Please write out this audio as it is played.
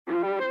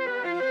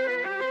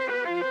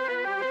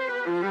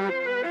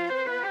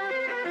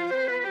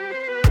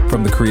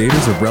From the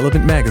creators of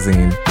Relevant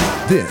Magazine,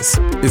 this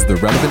is the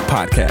Relevant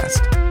Podcast.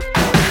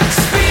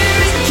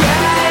 Spirit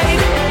guide,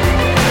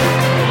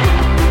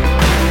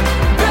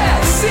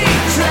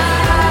 backseat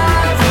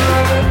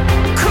driver,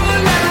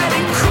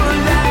 colliding,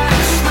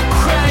 collapse, the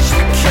crash,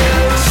 the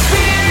kill.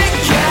 Spirit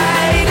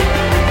guide,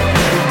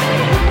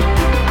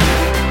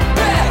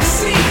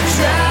 backseat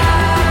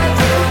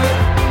driver,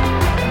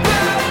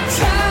 about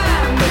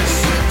time that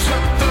you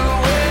took the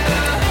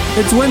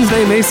wheel. It's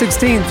Wednesday, May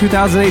 16th,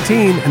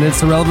 2018, and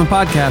it's the Relevant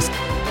Podcast.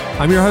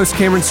 I'm your host,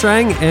 Cameron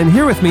Strang, and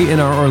here with me in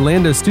our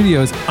Orlando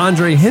studios,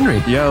 Andre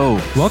Henry. Yo.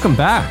 Welcome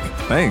back.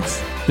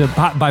 Thanks.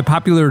 By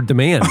popular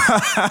demand.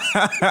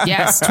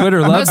 Yes.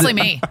 Twitter loved Mostly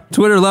me.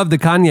 Twitter loved the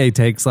Kanye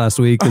takes last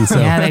week. And so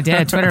Yeah, they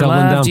did. Twitter doubling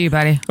loved down. you,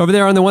 buddy. Over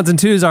there on the ones and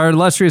twos, our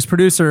illustrious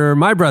producer,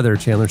 my brother,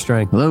 Chandler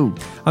Strang. Hello.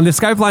 On the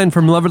Skype line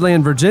from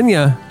Loverland,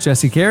 Virginia,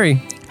 Jesse Carey.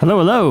 Hello,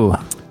 hello.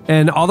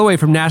 And all the way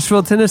from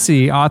Nashville,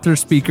 Tennessee, author,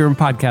 speaker, and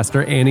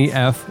podcaster, Annie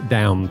F.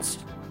 Downs.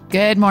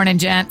 Good morning,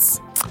 gents.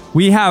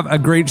 We have a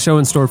great show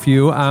in store for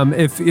you.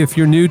 If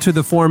you're new to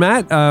the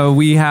format,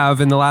 we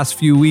have in the last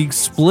few weeks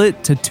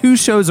split to 2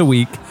 shows a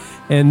week.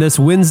 And this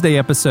Wednesday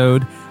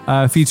episode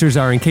features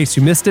our In Case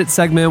You Missed It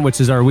segment, which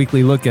is our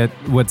weekly look at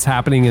what's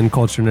happening in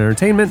culture and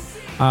entertainment.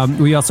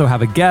 We also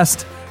have a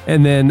guest,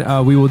 and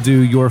then we will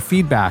do your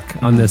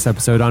feedback on this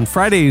episode. On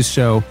Friday's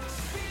show,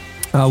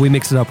 we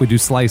mix it up. We do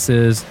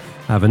slices,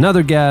 have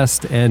another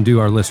guest, and do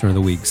our Listener of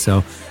the Week.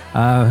 So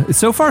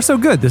far, so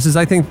good. This is,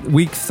 I think,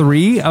 week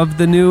 3 of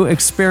the new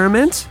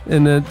experiment,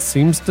 and it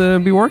seems to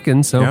be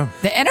working. So, Yeah.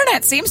 The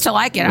internet seems to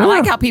like it. I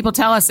like how people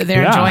tell us that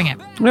they're enjoying it.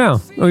 yeah,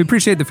 well, we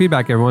appreciate the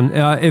feedback, everyone.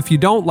 If you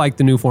don't like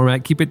the new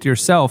format, keep it to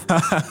yourself.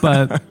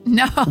 But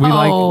No. we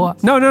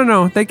like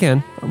no, they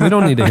can. We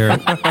don't need to hear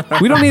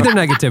it. We don't need their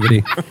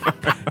negativity.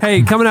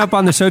 Hey, coming up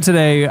on the show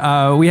today,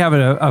 we have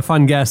a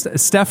fun guest.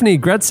 Steffany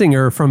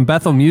Gretzinger from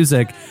Bethel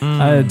Music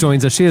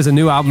joins us. She has a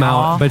new album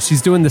out, but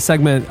she's doing the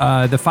segment,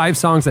 the 5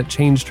 songs that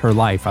changed her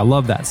life. I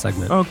love that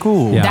segment. Oh,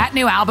 cool. Yeah. That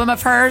new album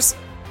of hers,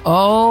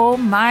 oh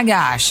my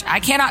gosh. I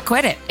cannot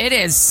quit it. It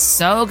is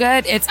so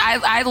good.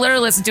 I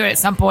literally listen to it at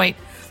some point.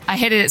 I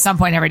hit it at some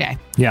point every day.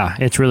 Yeah,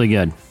 it's really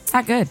good. It's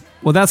not good.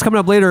 Well, that's coming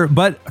up later.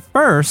 But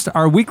first,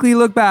 our weekly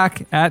look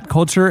back at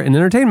culture and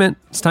entertainment.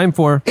 It's time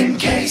for In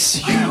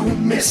case you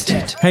missed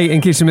it. Hey,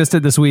 in case you missed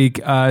it this week,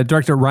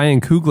 director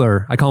Ryan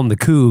Coogler, I call him the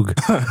Coog,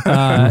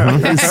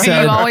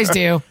 You always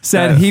do.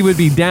 said he would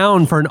be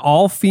down for an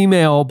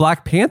all-female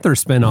Black Panther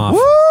spinoff.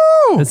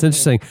 Woo! That's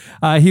interesting.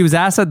 He was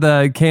asked at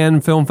the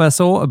Cannes Film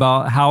Festival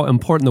about how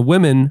important the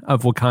women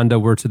of Wakanda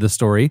were to the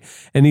story.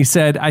 And he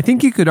said, I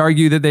think you could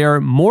argue that they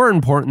are more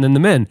important than the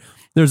men.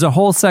 There's a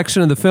whole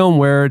section of the film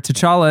where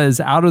T'Challa is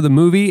out of the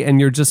movie and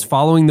you're just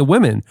following the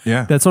women.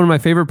 Yeah. That's one of my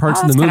favorite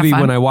parts of that's the kinda movie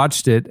fun. when I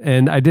watched it.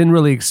 And I didn't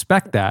really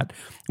expect that.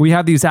 We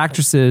have these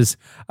actresses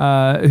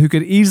who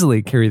could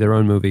easily carry their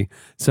own movie.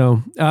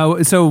 So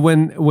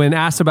when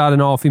asked about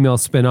an all-female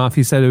spinoff,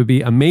 he said it would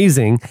be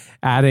amazing,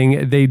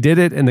 adding they did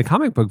it in the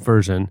comic book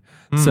version.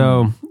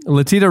 So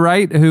Letitia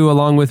Wright, who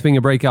along with being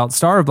a breakout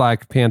star of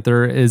Black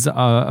Panther is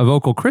a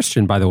vocal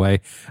Christian, by the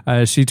way,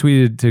 she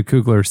tweeted to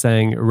Coogler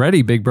saying,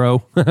 "Ready, big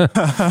bro." So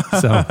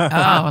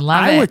Oh, love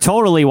I it. would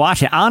totally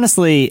watch it.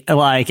 Honestly,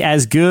 like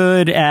as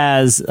good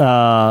as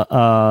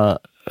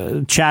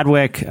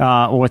Chadwick,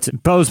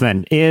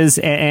 Boseman is,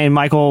 and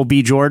Michael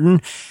B.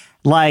 Jordan.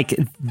 Like,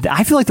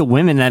 I feel like the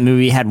women in that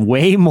movie had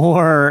way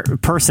more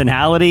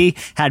personality,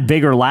 had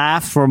bigger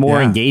laughs, were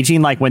more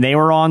engaging. Like when they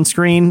were on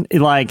screen,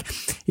 like,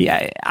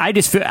 yeah, I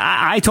just feel,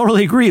 I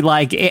totally agree.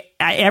 Like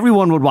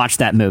everyone would watch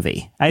that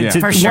movie.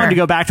 For sure. One, to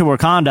go back to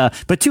Wakanda,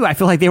 but 2, I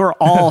feel like they were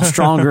all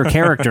stronger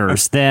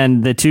characters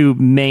than the 2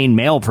 main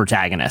male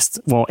protagonists.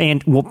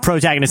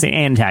 Protagonists and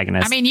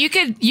antagonists. I mean, you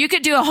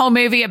could do a whole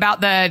movie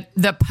about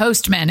the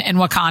postman in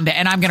Wakanda,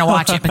 and I'm going to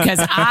watch it because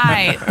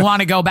I want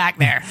to go back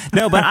there.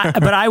 No, but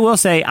I will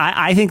say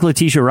I think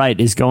Letitia Wright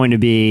is going to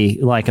be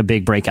like a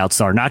big breakout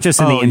star, not just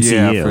in the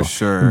MCU. Yeah, for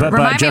sure. But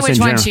Remind me just which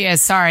in one general. she is.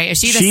 Sorry, is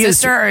she the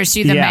sister or is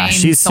she the main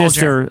she's soldier?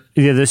 sister.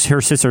 Yeah, her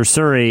sister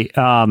Shuri.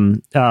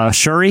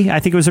 Shuri, I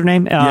think was her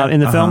name in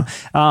the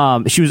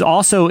film. She was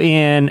also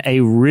in a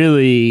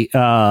really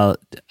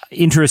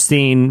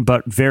interesting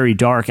but very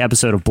dark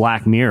episode of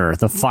Black Mirror,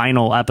 the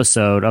final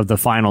episode of the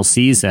final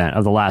season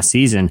of the last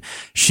season.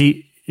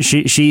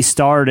 She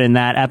starred in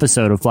that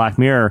episode of Black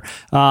Mirror.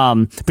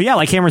 But yeah,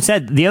 like Cameron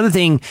said, the other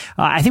thing,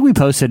 I think we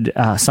posted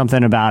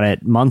something about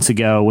it months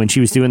ago when she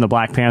was doing the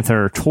Black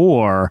Panther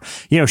tour.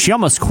 You know, she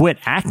almost quit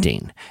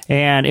acting.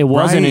 And it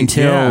wasn't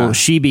until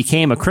she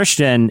became a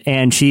Christian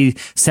and she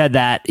said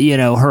that, you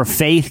know, her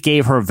faith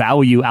gave her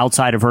value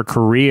outside of her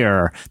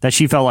career, that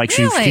she felt like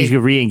she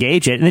could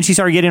re-engage it. And then she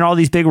started getting all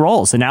these big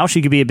roles. And now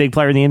she could be a big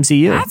player in the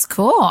MCU. That's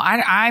cool.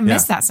 I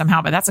missed that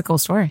somehow, but that's a cool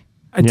story.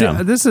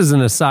 This is an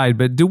aside,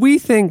 but do we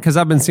think, because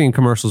I've been seeing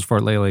commercials for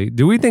it lately,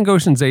 do we think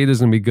Ocean's 8 is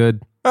going to be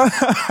good?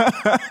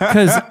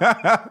 Because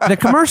the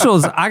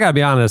commercials, I got to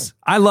be honest,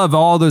 I love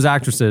all those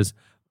actresses,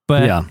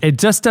 but it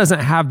just doesn't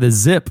have the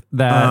zip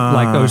that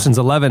like Ocean's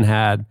 11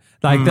 had.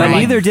 Like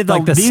neither did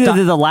like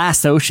the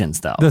last Oceans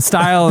though. The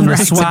style and the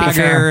Right, to be fair.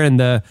 swagger and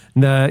the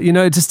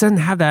it just doesn't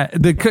have that.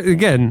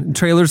 Again,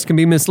 trailers can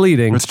be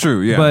misleading. It's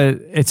true, yeah. But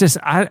it's just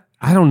I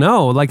don't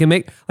know. Like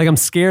I'm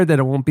scared that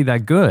it won't be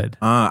that good.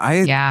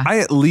 I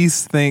at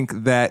least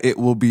think that it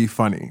will be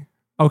funny.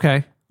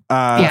 Okay.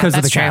 Because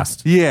of the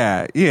cast.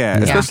 Yeah.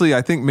 Especially,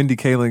 I think Mindy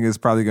Kaling is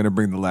probably going to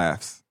bring the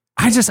laughs.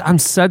 I'm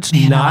such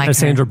Man, I not like a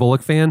Sandra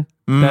Bullock fan,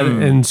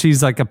 and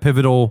she's like a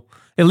pivotal,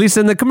 at least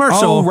in the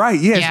commercial. Oh, right.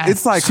 Yes. Yeah.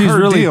 It's like She's her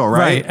really deal,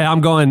 right? And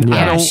I'm going,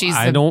 Yeah,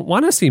 I don't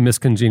want to see Miss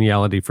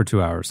Congeniality for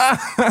 2 hours. Do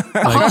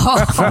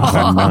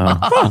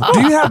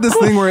you have this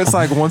thing where it's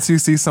like once you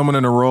see someone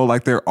in a role,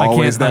 like they're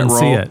always that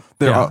unsee role? it.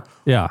 They're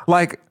Yeah.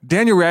 Like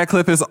Daniel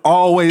Radcliffe is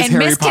always And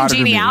Harry Miss Potter to me.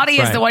 Congeniality is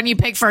Right. the one you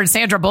pick for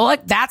Sandra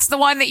Bullock. That's the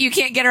one that you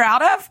can't get her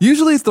out of.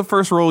 Usually it's the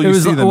first role you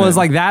see them was in.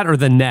 like that or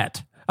the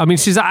Net. I mean,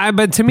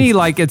 but to me,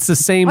 like it's the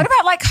same. What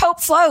about like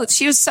Hope Floats?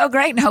 She was so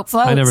great in Hope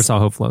Floats. I never saw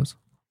Hope Flows.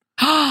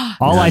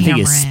 All I think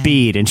is Cameron.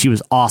 Speed, and she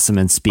was awesome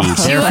in Speed.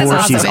 was Therefore,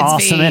 awesome she's in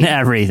awesome Speed. in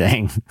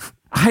everything.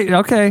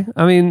 Okay.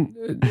 I mean,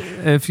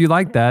 if you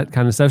like that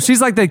kind of stuff, she's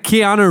like the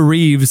Keanu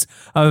Reeves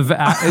of.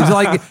 It's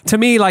like to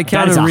me, like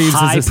That is Keanu a Reeves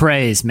high is this,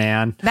 praise,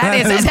 man. That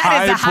is the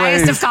high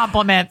highest praise. of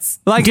compliments.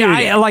 like Dude.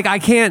 I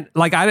can't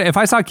if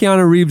I saw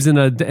Keanu Reeves in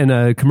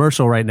a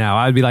commercial right now,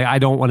 I'd be like, I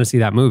don't want to see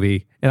that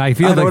movie, and I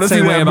feel I don't like the wanna see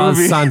same way that about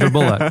movie. Sandra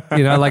Bullock.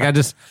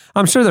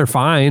 I'm sure they're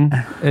fine.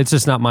 It's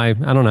just not my. I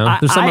don't know.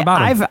 There's something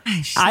about them.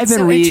 I've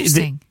so been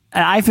interesting.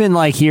 I've been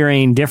like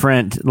hearing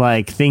different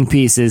like think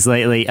pieces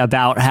lately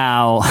about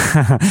how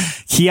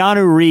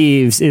Keanu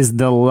Reeves is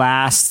the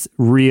last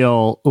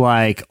real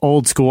like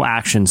old school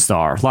action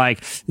star.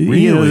 Like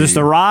there's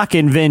The Rock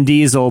and Vin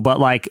Diesel,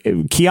 but like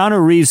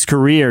Keanu Reeves'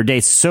 career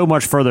dates so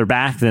much further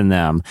back than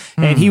them.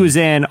 And he was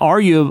in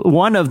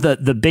one of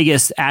the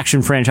biggest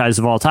action franchises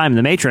of all time,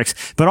 The Matrix,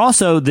 but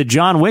also the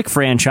John Wick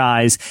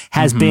franchise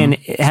has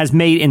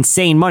made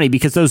insane money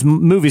because those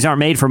movies aren't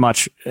made for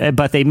much,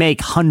 but they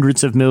make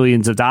hundreds of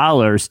millions of dollars.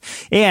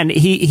 And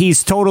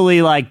he's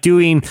totally like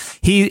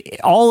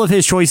all of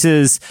his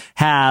choices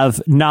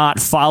have not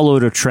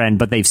followed a trend,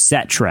 but they've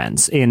set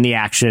trends in the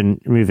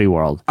action movie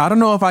world. I don't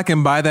know if I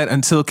can buy that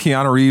until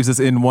Keanu Reeves is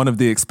in one of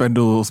the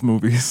Expendables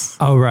movies.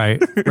 Oh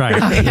right.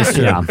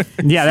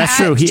 Yeah, that's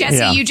true.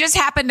 Jesse, you just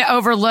happened to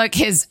overlook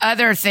his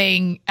other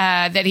thing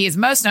that he is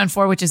most known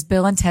for, which is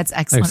Bill and Ted's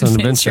Excellent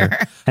Adventure.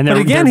 And But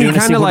again, he doing a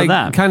kind of sequel to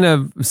that. kind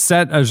of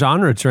set a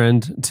genre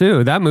trend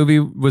too. That movie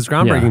was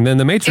groundbreaking. Yeah. Then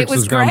The Matrix It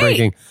was great.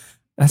 groundbreaking.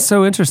 That's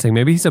so interesting.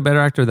 Maybe he's a better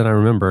actor than I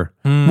remember.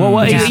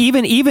 Well, Yeah.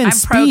 even I'm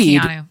pro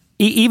Speed. Keanu.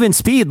 Even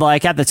Speed,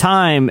 like at the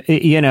time,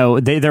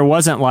 there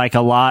wasn't like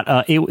a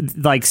lot.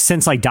 Like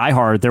since like Die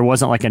Hard, there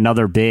wasn't like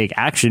another big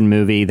action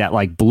movie that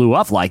like blew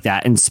up like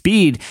that. And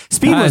Speed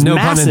was no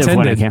pun massive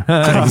when it intended. came.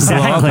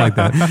 Blow up like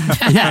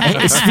that.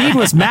 Yeah, Speed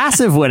was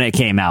massive when it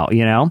came out.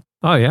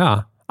 Oh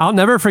yeah. I'll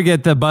never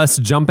forget the bus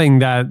jumping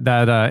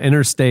that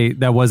interstate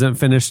that wasn't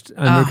finished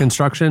under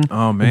construction.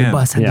 Oh, And man. the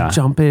bus had Yeah. to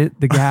jump the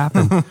gap,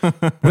 and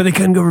where they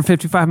couldn't go over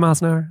 55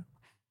 miles an hour.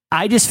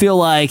 I just feel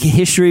like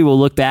history will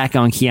look back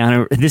on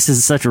Keanu. This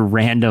is such a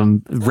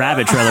random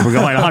rabbit trail that we're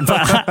going on,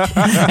 but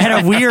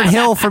and a weird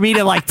hill for me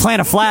to like plant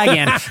a flag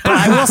in. But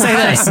I will say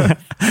this.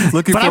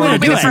 Looking But I'm forward gonna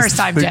to do this it. First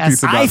time, think Jess.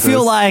 piece about I feel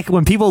this. like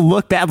when people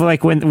look back,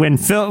 like when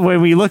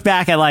we look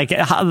back at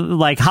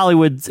like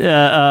Hollywood,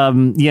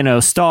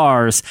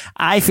 stars,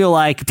 I feel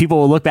like people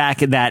will look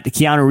back at that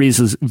Keanu Reeves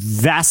was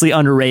vastly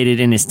underrated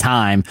in his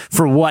time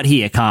for what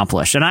he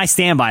accomplished, and I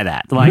stand by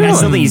that. Like I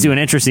still think he's doing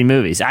interesting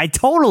movies.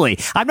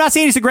 I'm not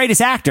saying he's the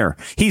greatest actor.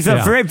 He's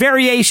a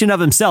variation of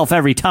himself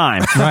every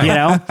time. But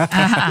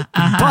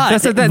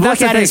That's look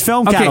the at his thing.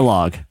 film Okay.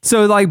 catalog.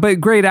 So but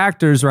great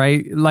actors,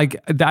 right? Like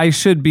I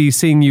should be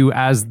seeing you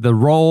as the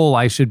role.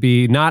 I should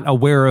be not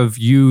aware of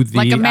you, the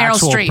Like a Meryl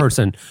actual Streep.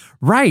 person.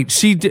 Right.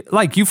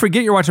 Like you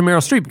forget you're watching Meryl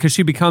Streep because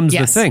she becomes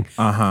Yes. the thing.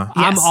 Uh-huh.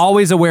 I'm Yes.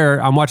 always aware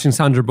I'm watching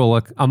Sandra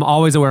Bullock. I'm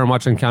always aware I'm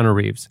watching Keanu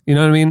Reeves. You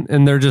know what I mean?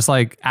 And they're just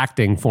like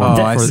acting for him.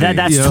 Oh, I see.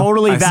 That's you know?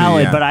 totally I see,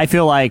 valid, yeah. but I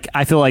feel like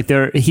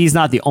he's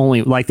not the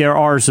only. Like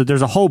there's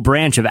a whole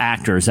branch of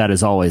actors that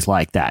is always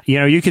like that.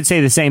 You could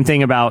say the same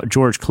thing about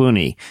George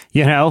Clooney.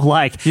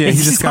 Like Yeah,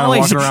 he's just kinda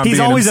always, walking around he's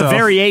being always himself. a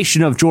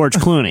variation of George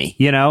Clooney.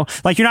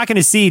 Like you're not going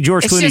to see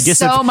George It's Clooney just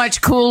so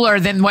much cooler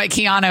than what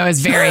Keanu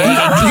is varying.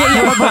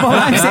 but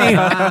I'm saying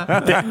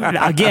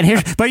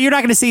again, but you're not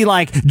going to see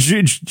like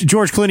George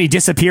Clooney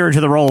disappear into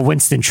the role of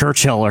Winston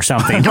Churchill or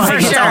something. For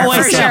Like, it's sure,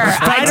 always for sure.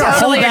 But I don't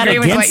totally hold that agree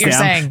with what against you're them.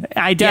 saying.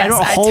 I Yes,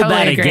 don't I hold totally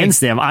that agree.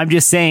 against them. I'm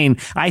just saying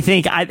I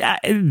think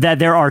that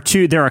there are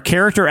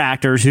character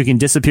actors who can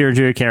disappear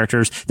into their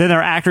characters. Then there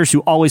are actors who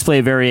always play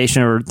a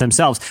variation of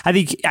themselves. I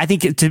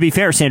think to be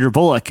fair, Sandra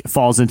Bullock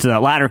falls into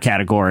that latter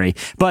category,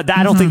 but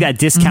I don't think that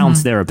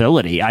discounts their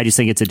ability. I just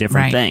think it's a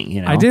different Right.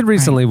 thing. I did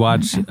recently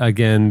watch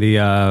again the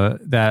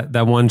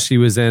that one she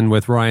was in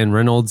with Ryan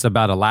Reynolds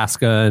about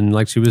Alaska and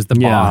like she was the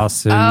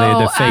boss and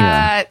they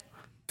had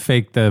to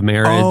fake the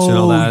marriage and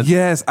all that.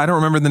 Yes, I don't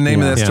remember the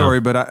name of that Yeah. story,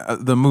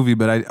 but the movie.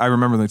 But I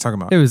remember they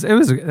talking about.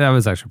 That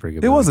was actually a pretty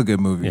good. It movie. was a good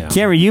movie. Yeah.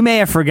 Cameron, you may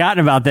have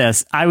forgotten about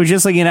this. I was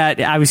just looking at,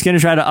 I was going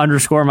to try to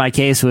underscore my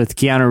case with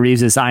Keanu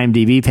Reeves'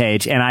 IMDb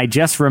page, and I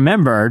just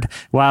remembered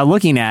while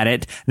looking at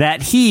it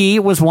that he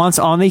was once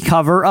on the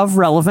cover of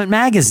Relevant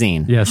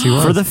magazine. Yes, he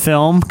was. For the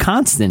film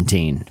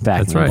Constantine back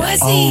That's in the right. day.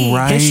 Was he? Oh,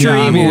 right. History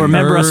Yeah, I mean, will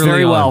remember us very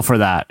early on. well for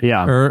that.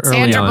 Yeah. Early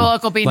Sandra on.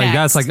 Bullock will be like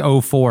next. That's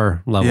like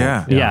 04 level.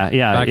 yeah, Back in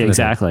the day.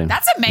 exactly.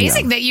 That's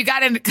amazing that you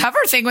got a cover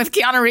thing with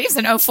Keanu Reeves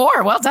in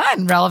 04. Well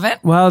done,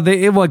 Relevant. Well,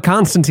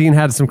 Constantine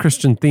had some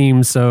Christian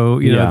themes, so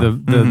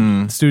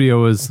the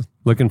studio was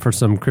looking for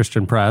some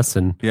Christian press,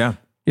 and Yeah.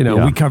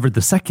 we covered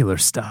the secular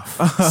stuff,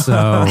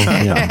 so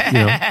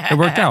it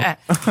worked out.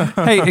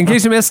 Hey, in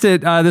case you missed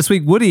it, this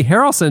week Woody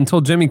Harrelson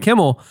told Jimmy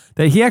Kimmel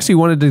that he actually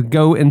wanted to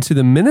go into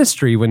the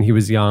ministry when he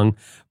was young,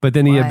 but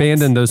then he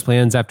abandoned those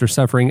plans after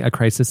suffering a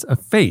crisis of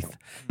faith.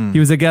 He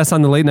was a guest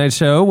on the Late Night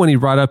Show when he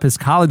brought up his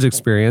college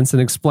experience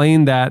and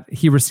explained that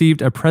he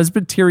received a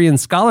Presbyterian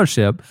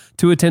scholarship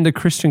to attend a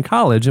Christian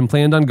college and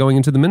planned on going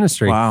into the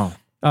ministry. Wow.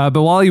 But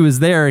while he was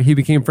there, he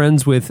became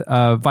friends with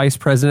Vice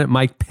President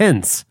Mike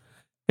Pence,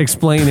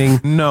 explaining,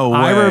 No way.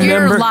 I remember,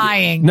 You're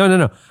lying.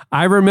 No.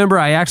 I remember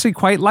I actually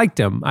quite liked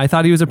him. I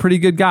thought he was a pretty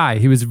good guy.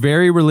 He was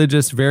very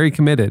religious, very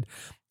committed.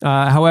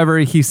 However,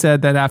 he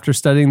said that after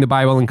studying the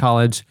Bible in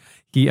college,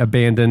 he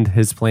abandoned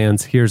his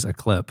plans. Here's a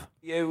clip.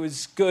 It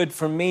was good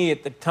for me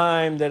at the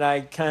time that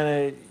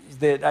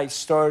I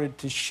started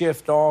to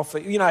shift off.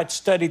 I'd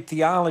studied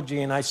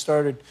theology and I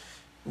started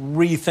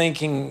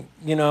rethinking,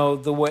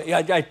 the way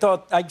I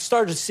thought. I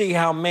started to see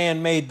how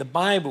man-made the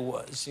Bible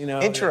was.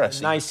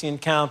 Interesting. The Nicene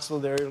Council,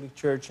 the early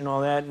church, and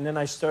all that. And then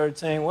I started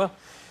saying, well,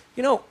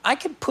 I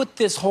could put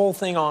this whole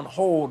thing on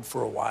hold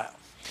for a while.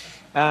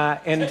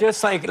 And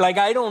just like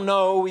I don't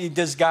know,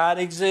 does God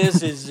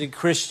exist? Is it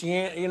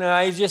Christianity?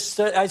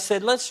 I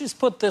said, let's just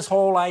put this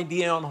whole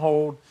idea on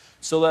hold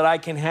so that I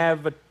can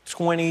have a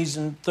 20s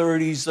and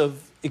 30s of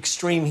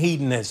extreme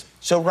hedonism.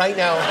 So right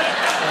now,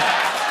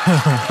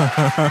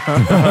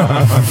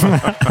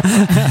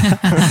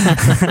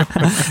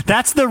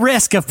 That's the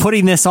risk of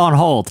putting this on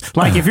hold.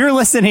 Like if you're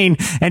listening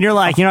and you're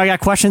like, I got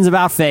questions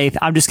about faith,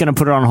 I'm just going to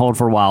put it on hold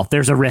for a while.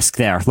 There's a risk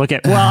there. But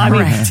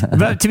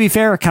to be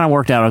fair, it kind of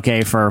worked out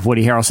okay for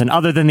Woody Harrelson,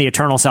 other than the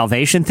eternal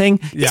salvation thing.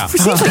 Yeah.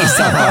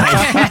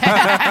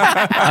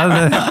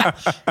 Other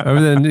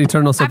Other than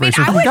eternal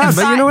separation I from wouldn't God,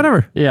 have but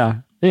whatever. Yeah.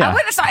 I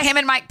wouldn't have thought him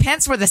and Mike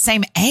Pence were the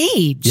same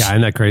age. Yeah,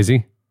 isn't that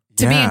crazy?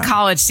 To be in Yeah.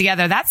 college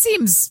together. That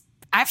seems.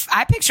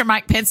 I picture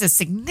Mike Pence as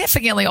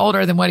significantly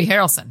older than Woody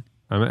Harrelson.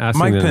 I'm asking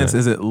Mike them Pence that.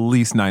 is at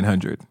least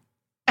 900.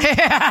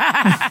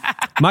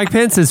 Mike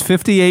Pence is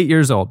 58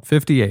 years old.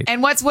 58.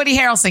 And what's Woody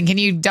Harrelson? Can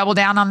you double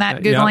down on that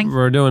Googling? Yeah,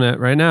 we're doing it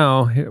right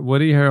now.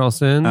 Woody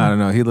Harrelson. I don't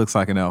know. He looks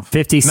like an elf.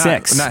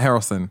 56. Not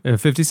Harrelson.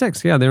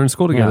 56. Yeah, they were in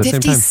school together at the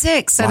same time.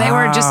 56. So they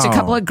were just a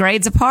couple of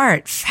grades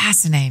apart.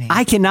 Fascinating.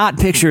 I cannot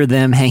picture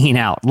them hanging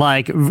out.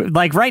 Like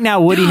right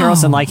now, Woody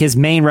Harrelson, like his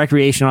main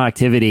recreational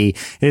activity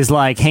is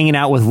like hanging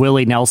out with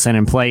Willie Nelson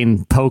and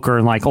playing poker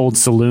in like old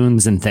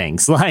saloons and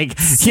things. Like, like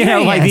the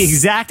Serious?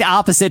 exact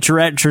opposite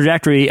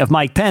trajectory of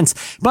Mike Pence.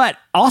 But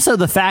also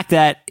the fact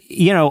that,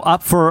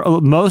 up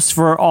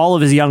for all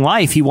of his young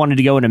life, he wanted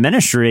to go into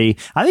ministry.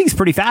 I think it's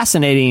pretty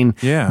fascinating.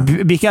 Yeah.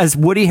 Because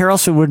Woody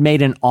Harrelson would have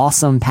made an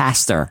awesome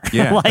pastor.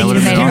 Yeah, like, that he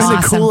would've been was the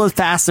awesome. coolest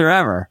pastor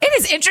ever. It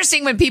is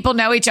interesting when people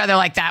know each other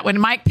like that. When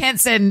Mike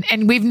Pence and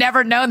we've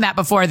never known that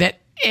before, that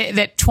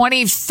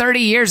 20, 30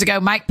 years ago,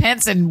 Mike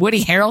Pence and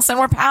Woody Harrelson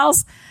were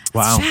pals.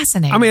 Wow. It's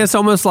fascinating. I mean, it's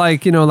almost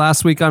like,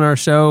 last week on our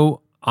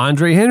show,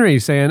 Andre Henry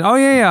saying, "Oh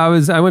yeah,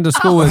 I went to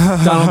school with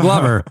Donald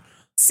Glover."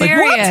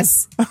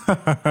 serious.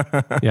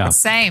 Yeah.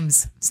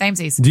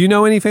 Samesies. Do you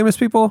know any famous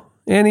people,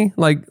 Annie?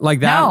 Like that?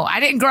 No,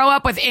 I didn't grow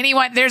up with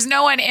anyone. There's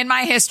no one in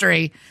my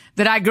history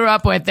that I grew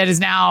up with that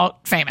is now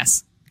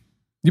famous.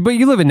 But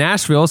you live in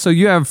Nashville, so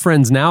you have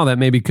friends now that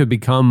maybe could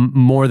become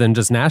more than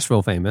just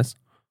Nashville famous.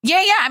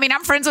 Yeah. I mean,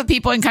 I'm friends with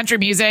people in country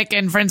music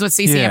and friends with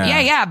CCM.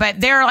 Yeah. Yeah.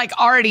 But they're like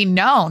already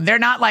known. They're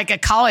not like a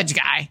college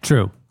guy.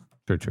 True.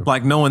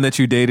 Like no one that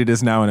you dated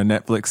is now in a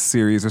Netflix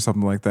series or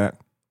something like that.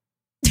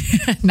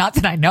 Not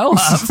that I know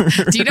of.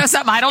 Do you know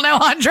something I don't know,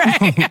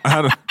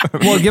 Andre?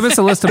 Well, give us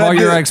a list of all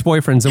your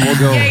ex-boyfriends, and we'll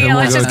go. and we'll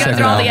let's just go check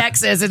through it all out. the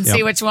exes and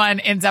see which one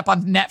ends up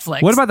on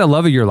Netflix. What about the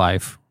love of your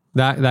life?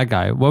 That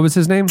guy. What was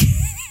his name?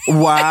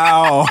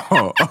 Wow.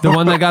 The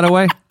one that got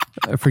away?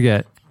 I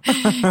forget.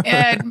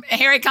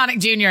 Harry Connick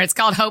Jr. It's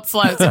called Hope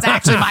Floats. It's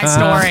actually my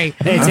story.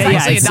 It's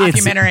actually a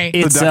documentary.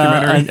 It's A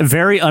documentary. a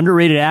very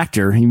underrated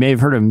actor. You may have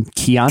heard him,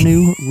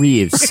 Keanu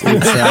Reeves. It's, we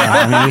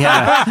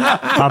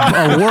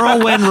had a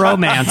whirlwind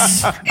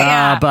romance.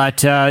 Yeah.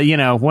 But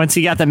once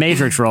he got the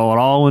Matrix role, it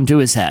all went to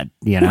his head.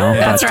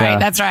 That's But, right.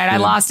 That's right. I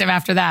lost him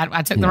after that.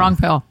 I took the wrong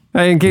pill.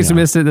 In case you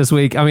missed it this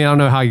week, I mean, I don't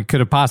know how you could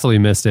have possibly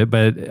missed it,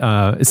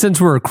 but since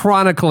we're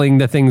chronicling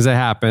the things that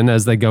happen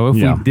as they go, if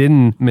we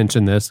didn't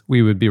mention this,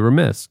 we would be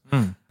remiss.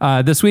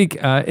 This week,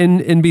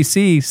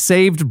 NBC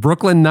saved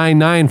Brooklyn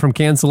Nine-Nine from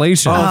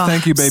cancellation. Oh,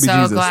 thank you, baby so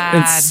Jesus.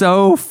 glad. It's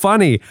so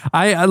funny.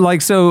 I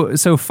like so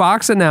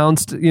Fox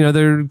announced,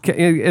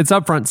 it's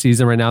upfront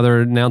season right now.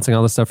 They're announcing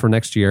all this stuff for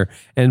next year,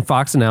 and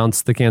Fox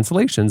announced the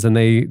cancellations, and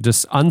they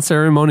just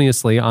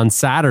unceremoniously on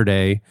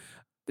Saturday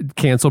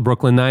canceled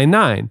Brooklyn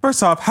Nine-Nine.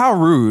 First off, how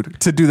rude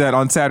to do that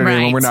on Saturday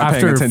when Right. we're not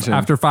paying attention.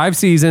 After 5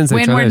 seasons, they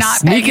When try we're to not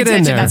sneak paying it in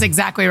attention, there. that's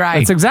exactly right.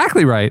 That's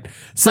exactly right.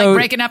 So like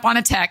breaking up on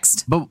a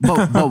text. But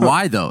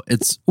why though?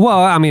 It's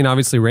well, I mean,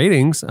 obviously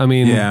ratings. I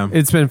mean, Yeah.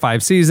 it's been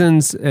 5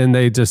 seasons, and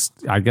they just,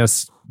 I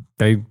guess,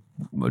 they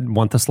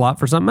want the slot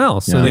for something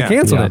else, so they Yeah.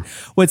 canceled Yeah. it.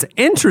 What's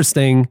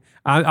interesting,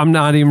 I'm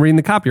not even reading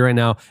the copy right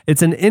now.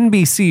 It's an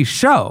NBC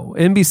show.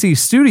 NBC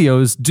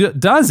Studios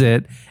does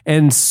it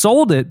and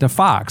sold it to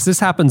Fox.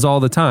 This happens all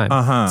the time.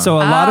 So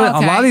a lot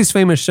of these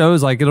famous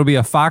shows, like it'll be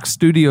a Fox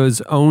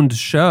Studios owned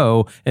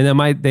show, and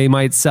they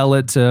might sell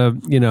it to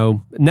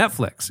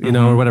Netflix,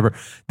 or whatever.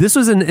 This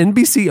was an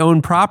NBC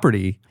owned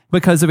property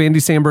because of Andy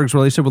Samberg's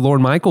relationship with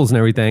Lorne Michaels and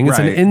everything. It's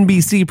Right. an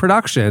NBC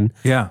production.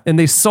 Yeah. And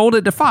they sold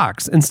it to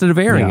Fox instead of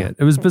airing it.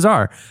 It was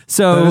bizarre.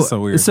 That is so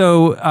weird.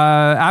 So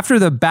after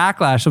the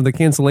backlash of the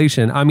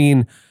cancellation, I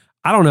mean,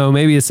 I don't know,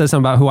 maybe it says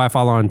something about who I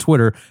follow on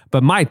Twitter,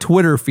 but my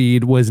Twitter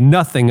feed was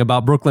nothing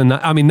about Brooklyn.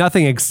 I mean,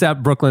 nothing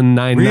except Brooklyn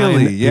Nine-Nine.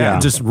 Really?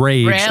 Yeah. Just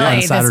rage Really? on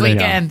This Saturday.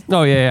 weekend?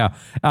 Oh, yeah.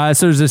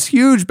 So there's this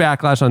huge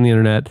backlash on the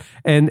internet,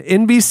 and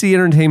NBC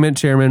Entertainment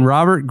chairman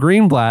Robert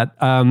Greenblatt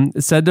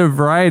said to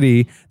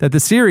Variety that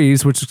the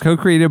series, which was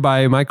co-created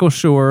by Michael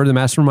Schur, the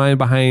mastermind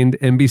behind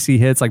NBC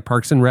hits like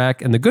Parks and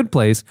Rec and The Good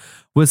Place,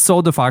 was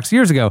sold to Fox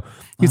years ago.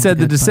 He said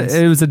it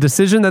was a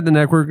decision that the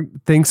network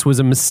thinks was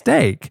a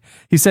mistake.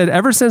 He said,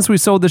 ever since we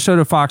sold the show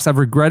to Fox, I've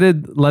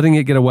regretted letting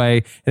it get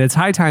away, and it's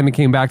high time it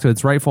came back to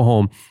its rightful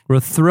home. We're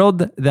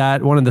thrilled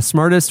that one of the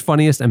smartest,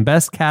 funniest, and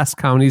best cast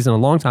comedies in a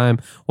long time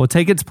will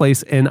take its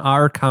place in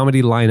our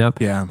comedy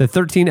lineup. Yeah. The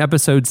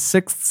 13-episode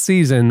 6th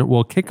season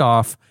will kick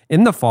off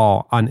in the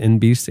fall on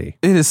NBC.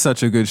 It is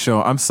such a good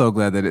show. I'm so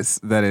glad that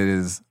it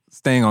is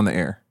staying on the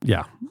air.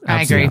 Yeah,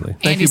 I absolutely.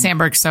 agree. Andy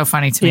Samberg's so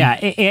funny to me. Yeah,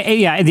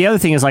 and the other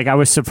thing is, like, I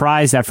was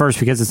surprised at first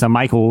because it's a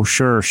Michael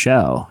Schur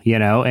show,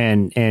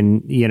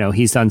 and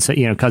he's done,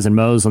 Cousin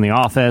Moe's on The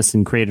Office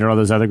and created all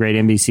those other great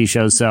NBC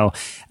shows. So,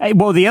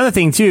 well, the other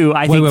thing too,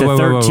 I think the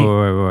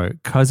 13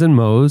 wait. Cousin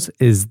Moe's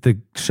is the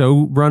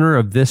showrunner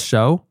of this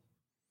show.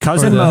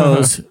 Cousin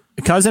Moe's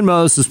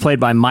was played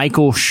by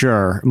Michael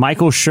Schur.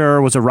 Michael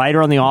Schur was a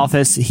writer on The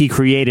Office. He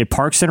created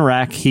Parks and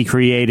Rec. He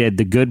created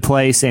The Good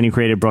Place, and he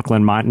created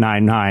Brooklyn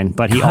Nine-Nine.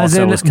 But he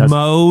also was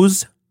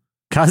Moe's.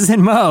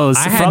 Cousin Moe's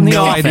I had from The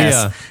no Office.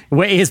 idea.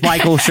 Is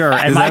Michael Schur,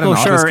 and Is that Michael an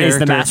Office Schur is the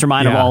character?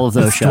 mastermind of all of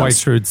those Dwight shows.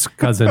 Schrute's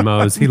cousin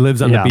Moe's. He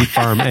lives on Yeah. the beet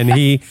farm, and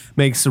he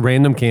makes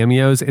random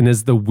cameos and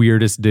is the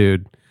weirdest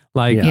dude.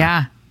 Like,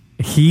 Yeah.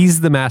 he's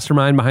the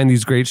mastermind behind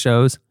these great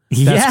shows.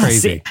 That's Yes.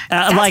 crazy.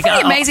 That's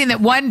pretty amazing that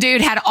one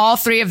dude had all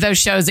 3 of those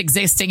shows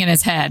existing in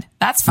his head.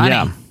 That's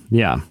funny.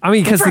 Yeah. I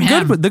mean, because for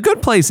him. the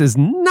good Place is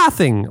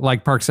nothing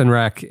like Parks and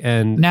Rec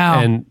and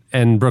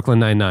Brooklyn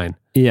Nine-Nine.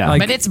 Yeah.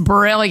 Like, But it's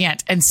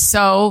brilliant and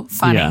so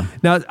funny. Yeah.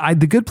 now,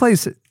 The Good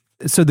Place.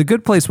 So The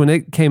Good Place, when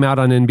it came out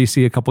on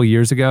NBC a couple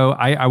years ago,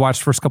 I watched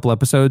the first couple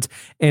episodes,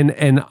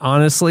 and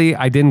honestly,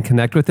 I didn't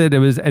connect with it.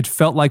 It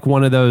felt like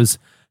one of those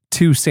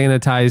too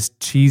sanitized,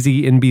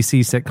 cheesy NBC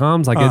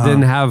sitcoms. Like it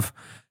didn't have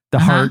the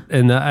heart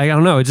and I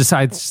don't know. I just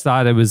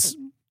thought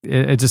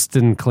it just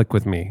didn't click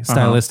with me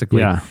stylistically.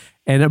 Yeah.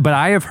 But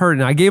I have heard,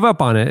 and I gave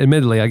up on it.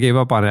 Admittedly, I gave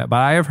up on it. But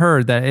I have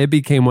heard that it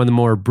became one of the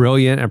more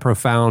brilliant and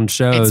profound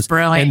shows. It's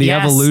brilliant, and the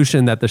yes.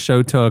 evolution that the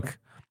show took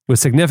was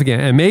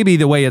significant. And maybe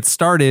the way it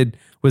started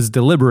was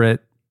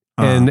deliberate,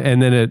 and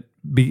then it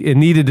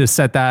needed to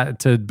set that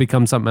to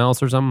become something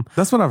else or something.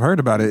 That's what I've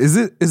heard about it. Is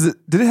it?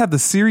 Did it have the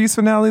series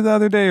finale the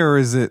other day, or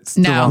is it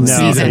still No, on the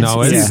season. season?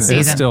 No, it's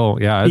Season. still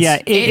Yeah.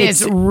 It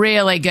is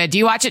really good. Do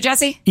you watch it,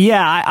 Jesse?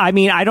 Yeah, I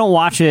mean, I don't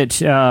watch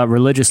it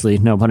religiously,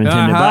 no pun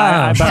intended,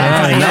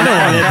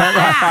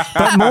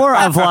 but more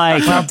of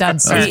like, Well done,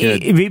 sir.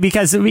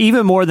 because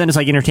even more than it's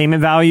like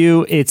entertainment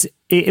value, it's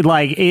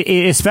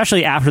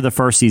especially after the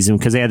first season,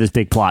 because they had this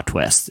big plot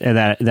twist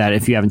that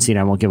if you haven't seen it,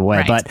 I won't give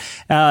away. Right.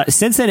 But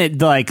since then,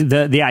 it like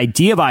the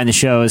idea behind the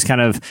show has kind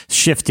of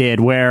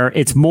shifted, where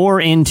it's more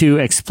into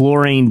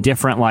exploring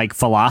different like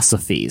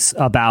philosophies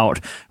about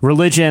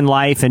religion,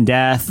 life and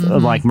death,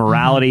 like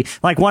morality.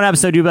 Like one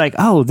episode, you'd be like,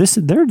 oh, this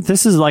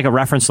is like a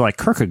reference to like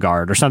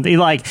Kierkegaard or something.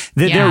 Like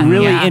they're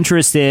really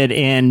interested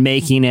in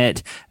making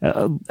it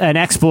an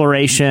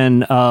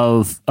exploration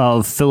of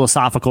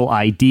philosophical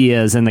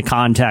ideas in the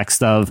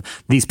context of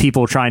these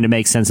people trying to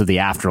make sense of the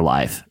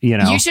afterlife.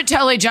 You should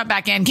totally jump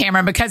back in,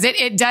 Cameron, because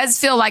it does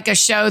feel like a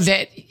show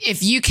that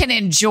if you can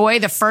enjoy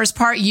the first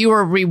part, you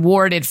are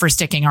rewarded for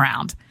sticking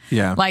around.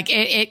 Yeah. Like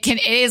it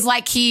is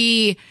like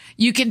you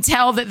can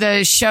tell that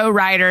the show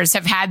writers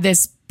have had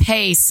this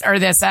pace or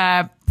this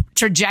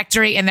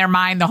trajectory in their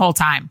mind the whole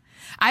time.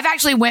 I've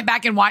actually went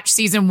back and watched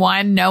season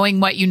 1, knowing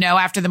what you know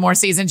after the more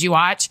seasons you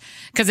watch,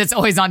 because it's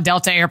always on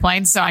Delta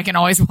airplanes, so I can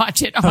always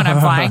watch it when I'm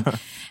flying.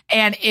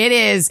 And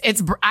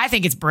I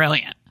think it's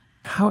brilliant.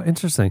 How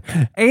interesting.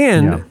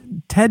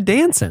 And Ted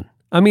Danson.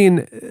 I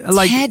mean,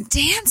 like, Ted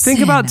Danson.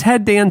 Think about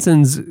Ted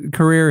Danson's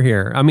career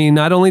here. I mean,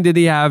 not only did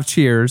he have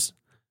Cheers,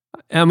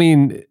 I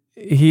mean,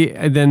 he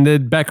then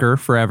did Becker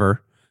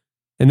forever.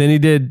 And then he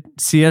did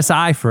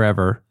CSI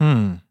forever.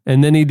 And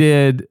then he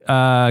did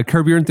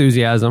Curb Your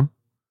Enthusiasm.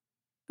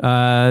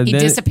 He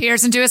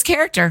disappears into his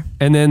character.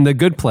 And then The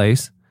Good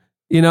Place.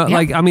 You know,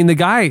 like, I mean, the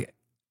guy,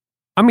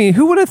 I mean,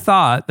 who would have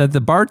thought that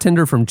the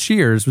bartender from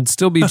Cheers would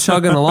still be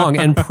chugging along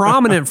and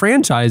prominent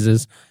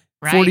franchises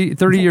 30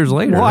 years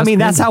later? Well, I mean,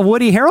 that's crazy. how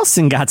Woody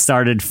Harrelson got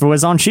started,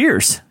 was on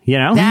Cheers, you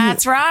know?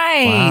 That's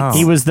right. Wow.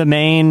 He was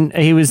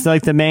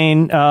like the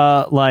main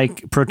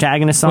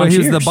protagonist on Well, he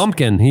Cheers. was the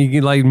bumpkin. He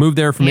like moved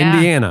there from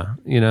Indiana,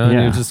 you know,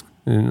 and he just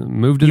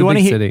moved to the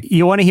big city.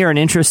 You want to hear an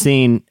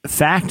interesting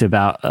fact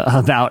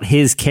about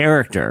his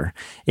character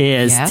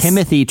is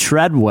Timothy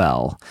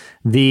Treadwell,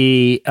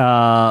 the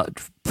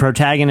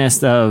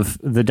protagonist of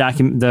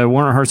the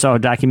Werner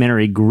Herzog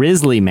documentary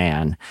Grizzly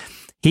Man.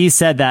 He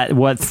said that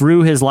what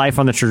threw his life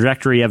on the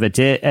trajectory of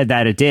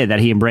that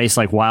he embraced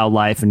like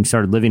wildlife and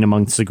started living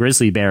amongst the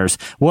grizzly bears,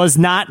 was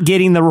not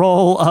getting the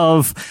role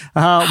of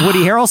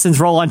Woody Harrelson's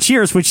role on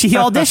Cheers, which he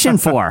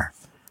auditioned for.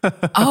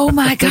 Oh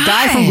my god! The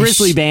guy from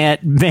Grizzly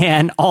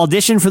Man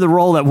auditioned for the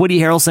role that Woody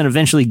Harrelson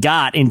eventually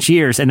got in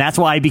Cheers, and that's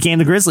why he became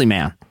the Grizzly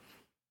Man.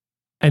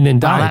 And then Oh,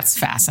 died. that's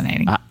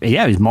fascinating.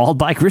 Yeah, he was mauled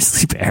by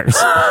grizzly bears.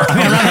 I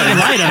mean, I'm not making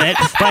light of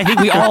it, but I think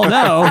we all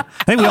know.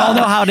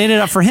 How it ended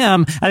up for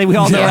him. I think we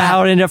all know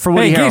how it ended up for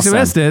Woody Hey, in case you Harrelson.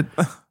 missed it,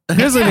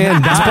 Grizzly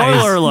Man dies.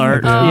 Spoiler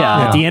alert.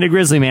 At the end of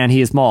Grizzly Man, he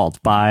is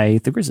mauled by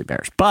the grizzly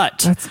bears.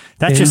 But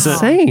that's just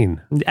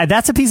insane.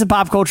 That's a piece of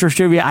pop culture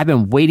trivia I've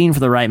been waiting for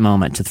the right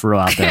moment to throw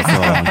out there for a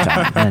long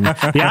time. And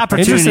the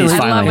opportunity is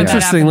finally here.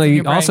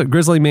 Interestingly, also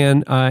Grizzly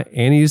Man,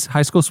 Annie's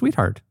high school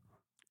sweetheart.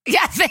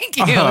 Yeah, thank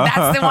you.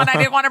 That's the one I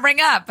didn't want to bring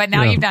up, but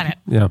now you've done it.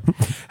 Yeah.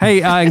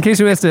 Hey, in case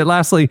you missed it,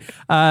 lastly,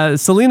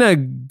 Selena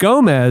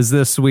Gomez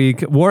this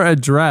week wore a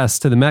dress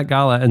to the Met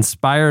Gala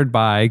inspired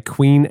by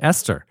Queen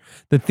Esther.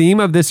 The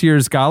theme of this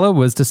year's gala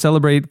was to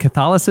celebrate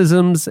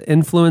Catholicism's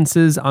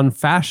influences on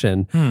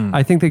fashion.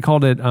 I think they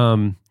called it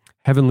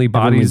Heavenly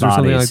Bodies or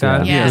something like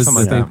that. Yeah, was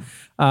something the like theme.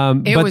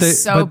 It but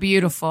was so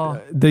beautiful.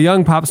 The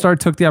young pop star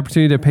took the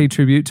opportunity to pay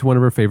tribute to one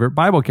of her favorite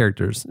Bible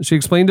characters. She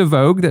explained to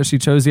Vogue that she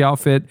chose the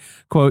outfit,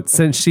 quote,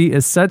 since she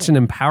is such an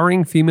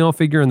empowering female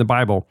figure in the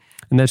Bible,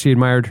 and that she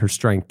admired her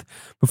strength.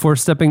 Before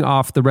stepping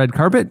off the red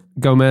carpet,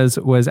 Gomez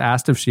was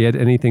asked if she had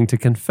anything to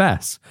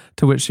confess,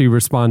 to which she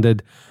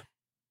responded,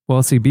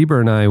 well, see, Bieber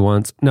and I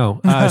once.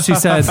 No, she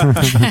said,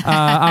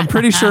 I'm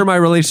pretty sure my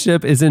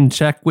relationship is in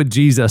check with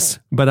Jesus,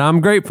 but I'm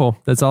grateful.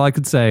 That's all I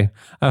could say.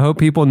 I hope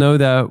people know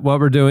that what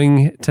we're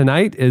doing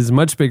tonight is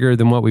much bigger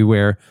than what we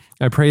wear.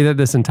 I pray that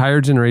this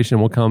entire generation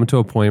will come to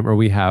a point where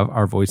we have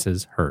our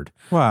voices heard.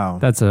 Wow.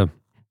 That's a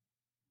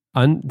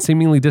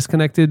seemingly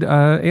disconnected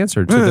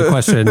answer to the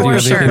question. Do you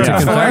have anything to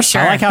confess?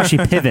 I like how she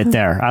pivot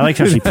there.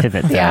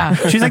 Yeah.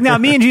 She's like, no,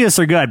 me and Jesus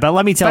are good, but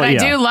let me tell But you.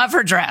 I do love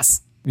her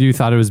dress. You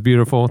thought it was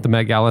beautiful, the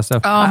Met Gala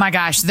stuff? Oh my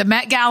gosh. The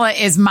Met Gala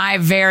is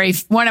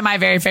one of my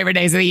very favorite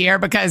days of the year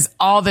because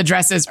all the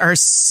dresses are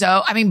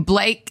so, I mean,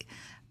 Blake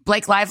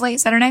Lively,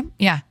 is that her name?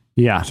 Yeah.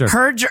 Yeah. Sure.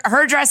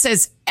 Her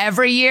dresses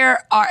every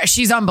year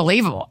she's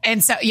unbelievable.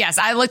 And so, yes,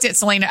 I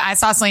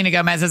saw Selena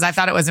Gomez's. I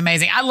thought it was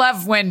amazing. I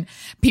love when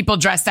people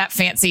dress that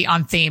fancy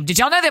on theme. Did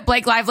y'all know that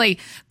Blake Lively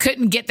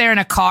couldn't get there in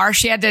a car?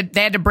 They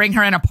had to bring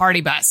her in a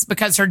party bus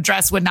because her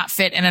dress would not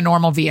fit in a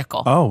normal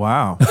vehicle. Oh,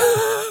 wow.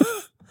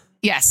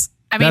 Yes.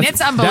 I mean,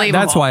 it's unbelievable.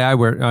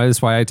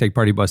 That's why I take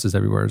party buses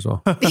everywhere as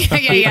well.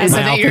 yeah. So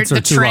that outfits are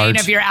the too train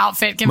large. of your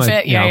outfit can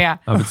fit. Yeah.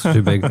 Outfit's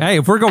too big. Hey,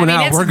 if we're going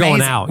out, it's we're going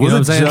amazing. out. You know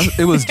what I'm saying?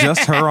 It was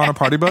just her on a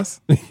party bus?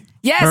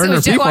 Yes, Her it and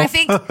was her just, well, I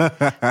people.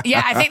 think,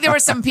 I think there were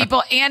some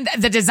people and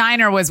the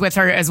designer was with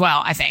her as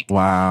well, I think.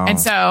 Wow. And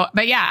so,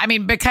 but yeah, I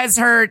mean, because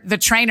the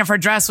train of her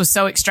dress was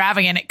so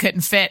extravagant, it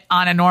couldn't fit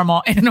on in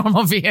a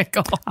normal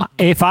vehicle.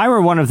 If I were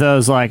one of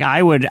those, like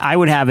I would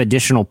have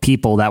additional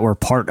people that were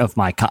part of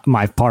my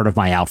part of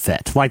my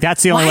outfit. Like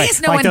that's the only Why way.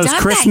 has no Like one those done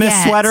that Christmas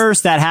yet?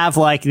 sweaters that have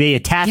like they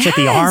attach at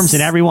the arms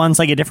and everyone's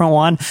like a different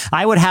one.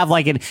 I would have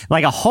like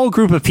a whole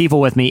group of people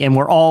with me, and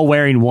we're all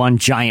wearing one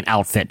giant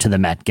outfit to the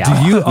Met Gala.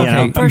 Do you? know?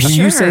 Okay, For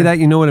when you sure. say that,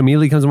 you know what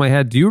immediately comes to my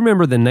head? Do you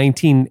remember the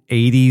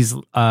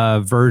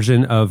 1980s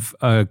version of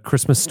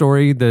Christmas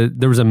Story?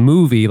 There was a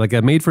movie, like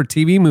a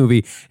made-for-TV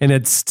movie, and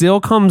it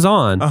still comes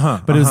on.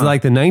 But it was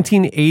like the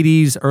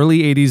 1980s,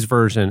 early 80s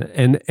version,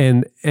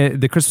 and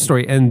the Christmas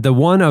Story, and the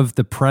one of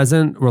the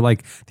present were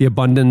like the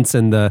abundance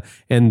and the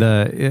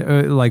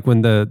like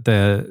when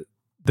the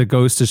the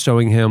ghost is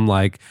showing him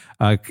like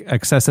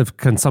excessive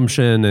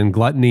consumption and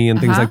gluttony and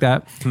things like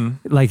that.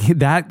 Like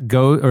that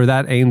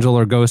that angel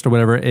or ghost or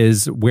whatever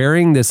is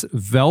wearing this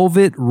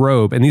velvet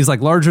robe, and he's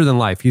like larger than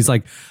life. He's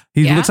like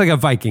he looks like a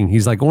Viking.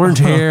 He's like orange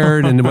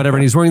haired and whatever,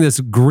 and he's wearing this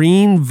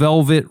green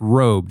velvet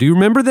robe. Do you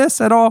remember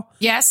this at all?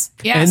 Yes.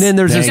 And then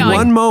there's this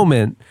one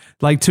moment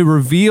like to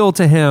reveal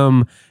to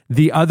him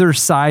the other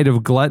side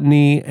of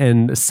gluttony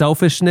and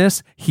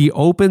selfishness. He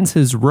opens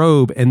his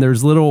robe and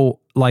there's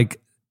little like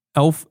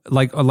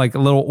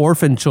little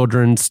orphan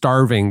children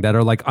starving that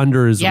are like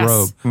under his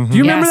robe. Do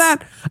you remember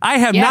that? I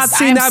have not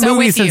seen that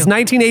movie since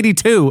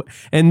 1982,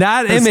 and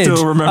that image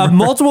of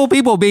multiple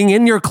people being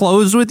in your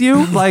clothes with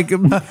you, like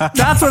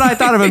that's what I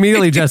thought of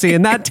immediately, Jesse,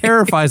 and that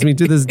terrifies me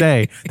to this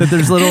day. That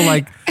there's little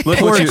like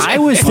I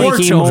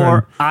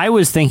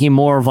was thinking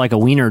more of like a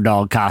wiener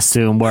dog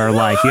costume where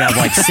like you have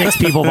like 6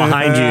 people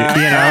behind you,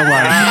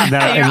 like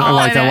that, and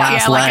like the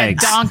last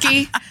legs. Like a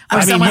donkey.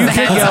 I mean,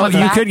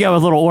 you could go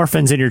with little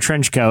orphans in your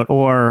trench coat,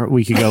 or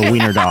we could go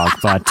wiener dog.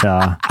 But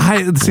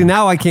I see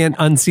now I can't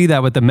unsee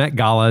that with the Met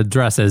Gala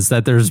dresses.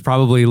 That there's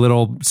probably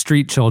little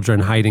street children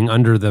hiding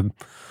under the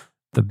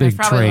big There's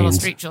probably trains. little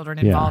street children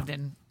involved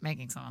in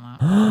making some of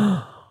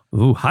that.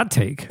 Ooh, hot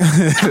take.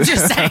 I'm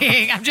just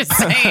saying.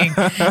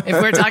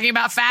 If we're talking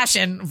about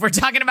fashion, if we're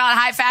talking about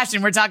high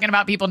fashion, we're talking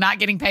about people not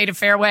getting paid a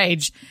fair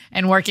wage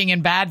and working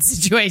in bad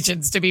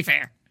situations. To be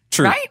fair,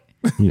 True. Right?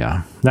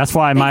 Yeah, that's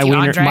why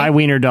my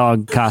wiener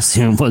dog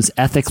costume was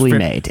ethically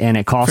made, and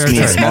it cost me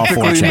a small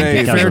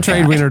fortune. Fair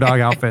trade wiener dog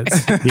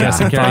outfits.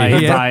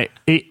 by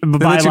like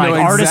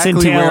artisan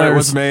exactly tailors. where it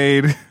was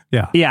made.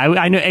 Yeah,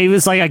 I know it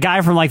was like a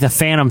guy from like the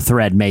Phantom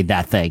Thread made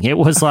that thing. It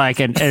was like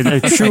a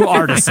true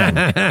artisan,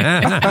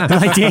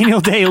 like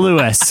Daniel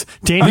Day-Lewis.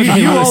 Daniel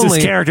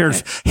Day-Lewis's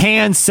character's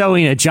hand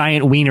sewing a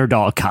giant wiener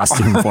dog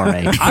costume for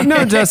me. I've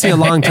known Jesse a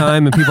long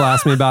time, and people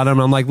ask me about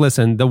him. I'm like,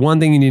 listen, the one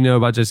thing you need to know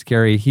about Jesse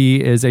Carey,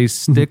 he is a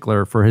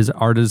stickler for his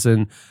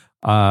artisan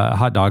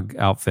hot dog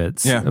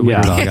outfits.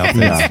 Wiener dog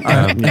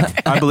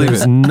outfits. I believe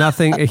There's it.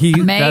 nothing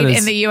Made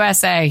in the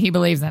USA. He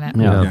believes in it.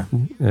 Yeah.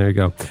 There you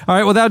go. All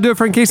right, well, that'll do it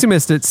for In Case You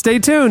Missed It. Stay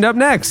tuned. Up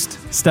next,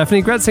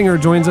 Steffany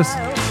Gretzinger joins us.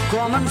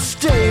 Come and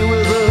stay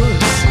with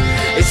us.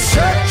 It's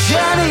such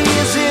an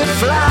easy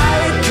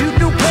flight. Cute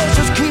new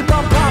places keep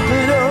on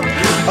popping up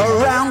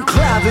around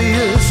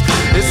Clavius.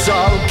 It's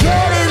all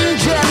getting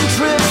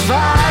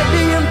gentrified.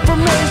 The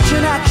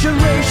information action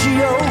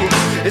ratio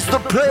is the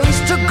place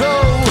to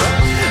go,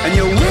 and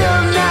you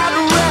will not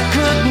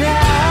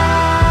recognize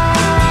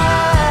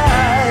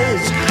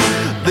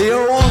the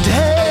old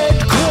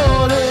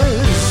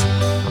headquarters.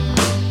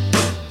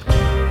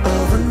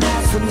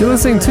 You're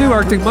listening to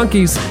Arctic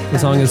Monkeys. The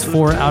song is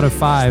 4 out of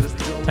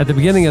 5. At the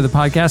beginning of the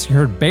podcast, you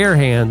heard Bare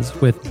Hands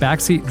with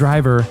Backseat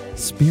Driver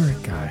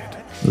Spirit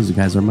Guide. Those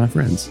guys are my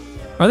friends.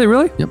 Are they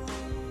really? Yep.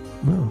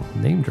 Oh,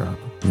 name drop.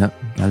 Yep.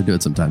 Got to do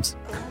it sometimes.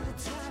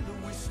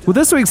 Well,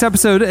 this week's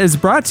episode is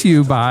brought to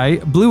you by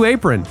Blue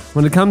Apron.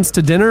 When it comes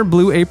to dinner,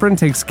 Blue Apron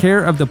takes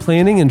care of the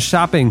planning and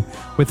shopping.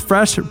 With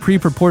fresh,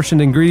 pre-proportioned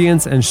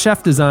ingredients and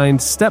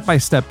chef-designed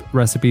step-by-step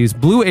recipes,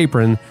 Blue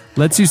Apron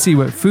lets you see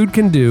what food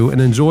can do and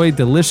enjoy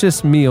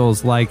delicious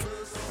meals like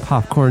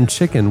popcorn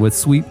chicken with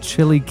sweet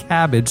chili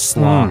cabbage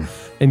slaw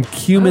and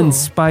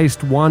cumin-spiced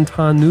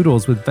wonton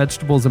noodles with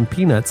vegetables and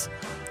peanuts,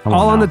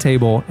 all on the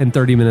table in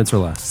 30 minutes or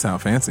less.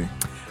 Sound fancy.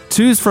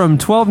 Choose from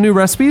 12 new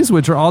recipes,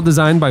 which are all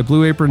designed by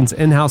Blue Apron's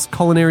in-house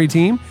culinary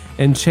team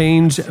and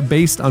change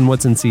based on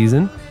what's in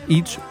season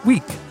each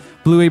week.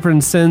 Blue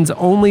Apron sends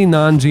only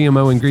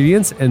non-GMO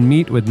ingredients and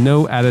meat with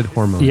no added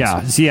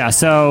hormones. Yeah.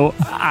 So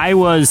I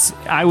was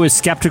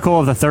skeptical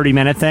of the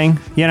 30-minute thing,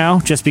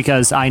 just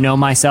because I know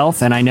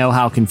myself and I know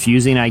how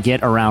confusing I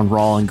get around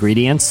raw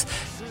ingredients.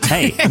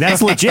 Hey,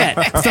 that's legit.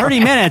 30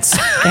 minutes,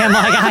 and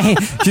like I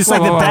just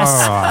like the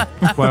best.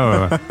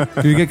 Whoa.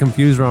 Do you get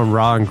confused around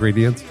raw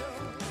ingredients?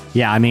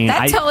 Yeah, I mean,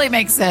 That totally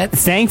makes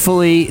sense.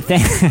 Thankfully,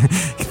 they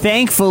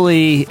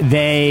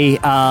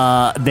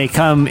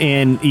come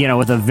in,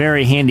 with a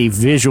very handy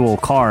visual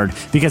card,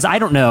 because I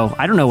don't know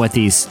what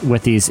these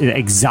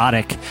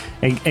exotic,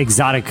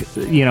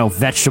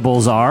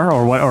 vegetables are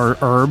or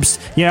herbs,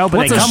 but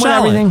What's they come with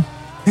everything.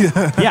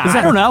 Yeah,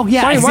 I don't know.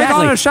 Yeah, Why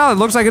call it a exactly. shallot? It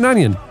looks like an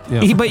onion.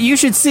 Yeah. But you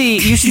should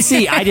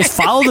see. I just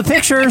follow the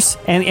pictures,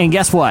 and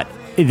guess what?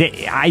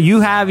 You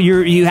have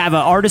an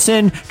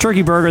artisan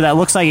turkey burger that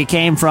looks like it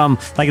came from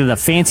like the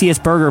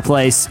fanciest burger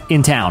place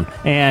in town,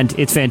 and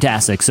it's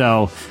fantastic.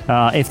 So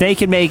if they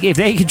can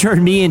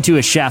turn me into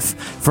a chef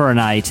for a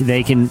night,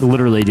 they can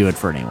literally do it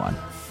for anyone.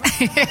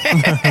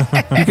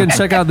 You can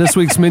check out this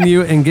week's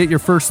menu and get your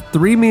first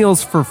 3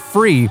 meals for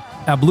free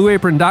at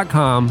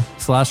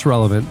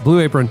blueapron.com/relevant.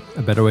 Blue Apron,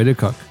 a better way to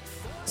cook.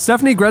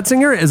 Steffany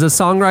Gretzinger is a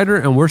songwriter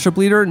and worship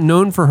leader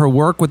known for her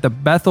work with the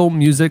Bethel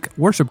Music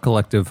Worship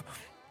Collective.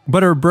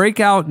 But her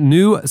breakout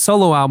new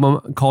solo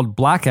album called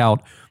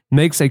Blackout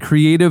makes a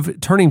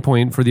creative turning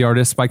point for the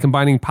artist by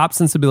combining pop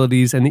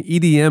sensibilities and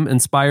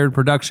EDM-inspired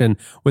production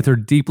with her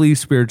deeply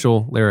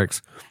spiritual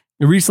lyrics.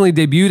 It recently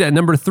debuted at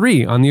number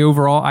 3 on the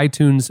overall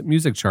iTunes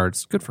music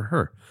charts. Good for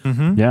her.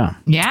 Yeah.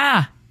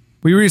 Yeah.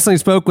 We recently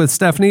spoke with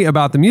Steffany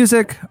about the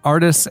music,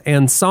 artists,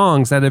 and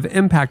songs that have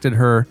impacted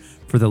her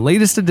for the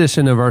latest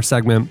edition of our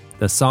segment,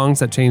 The Songs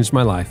That Changed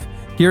My Life.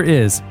 Here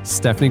is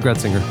Steffany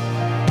Gretzinger.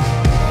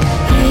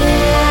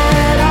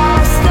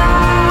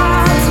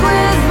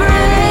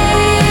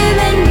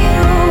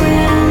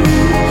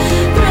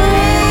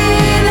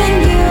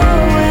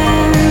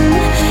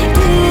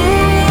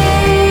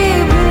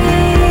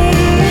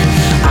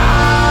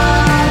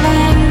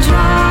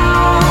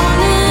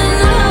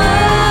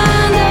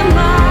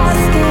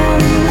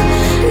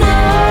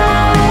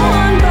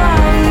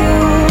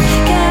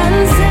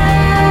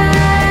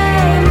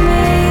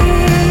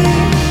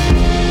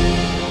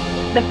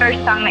 The first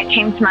song that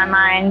came to my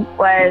mind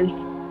was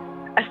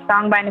a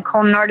song by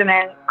Nicole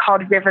Nordeman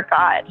called River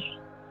God.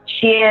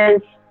 She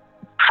is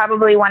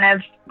probably one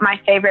of my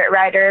favorite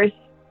writers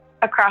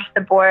across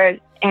the board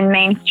in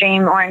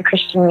mainstream or in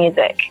Christian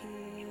music.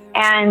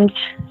 And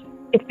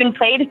it's been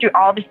played through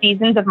all the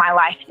seasons of my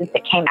life since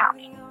it came out.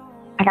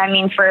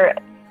 For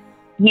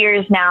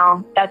years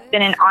now, that's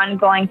been an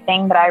ongoing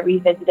thing that I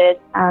revisited.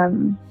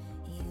 When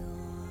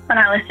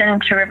I listen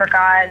to River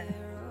God,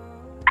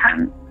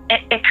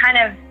 it kind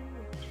of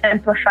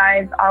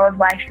simplifies all of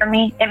life for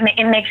me.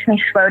 It makes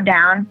me slow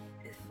down.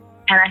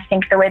 And I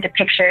think the way the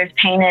picture is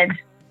painted,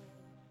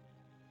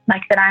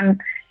 like that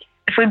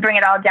if we bring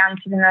it all down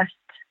to the most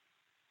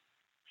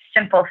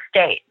simple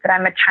state, that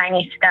I'm a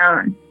tiny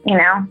stone, in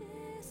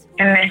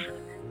this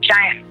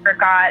giant river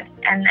God,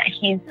 and that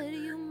he's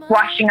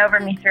washing over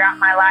me throughout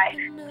my life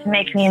to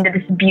make me into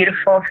this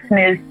beautiful,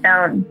 smooth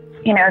stone.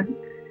 I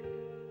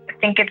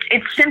think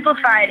it's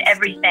simplified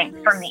everything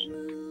for me.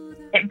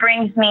 It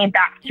brings me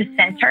back to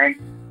center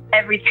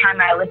every time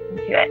I listen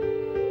to it.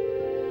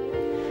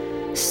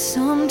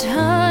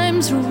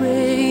 Sometimes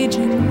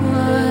raging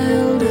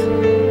wild,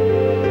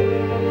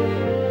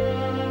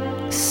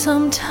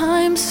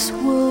 sometimes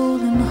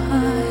swollen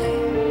high.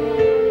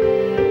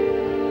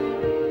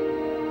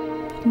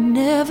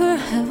 Never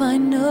have I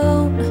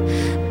known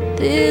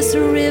this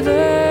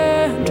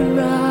river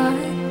dry.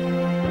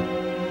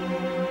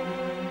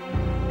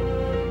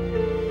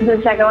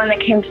 The second one that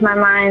came to my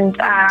mind,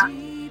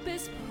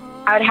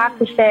 I would have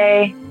to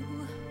say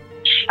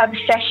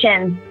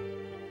Obsession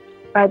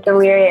by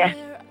Delirious,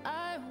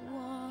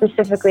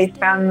 specifically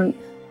from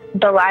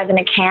the Live in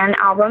a Can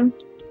album.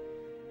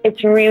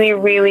 It's really,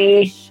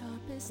 really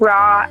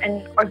raw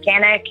and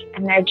organic,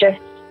 and they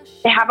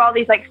have all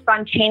these like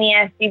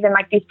spontaneous, even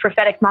like these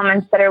prophetic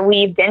moments that are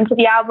weaved into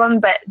the album,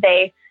 but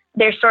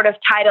they're sort of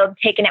titled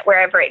Taking It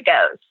Wherever It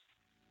Goes.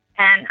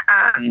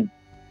 And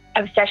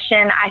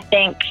Obsession, I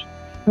think,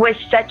 was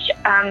such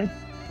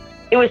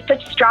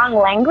strong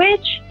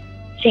language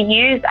to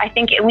use, I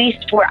think, at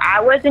least where I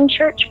was in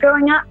church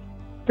growing up.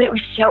 But it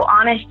was so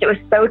honest. It was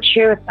so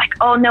true. It's like,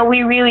 oh no,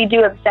 we really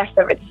do obsess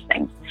over these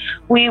things.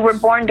 We were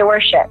born to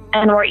worship,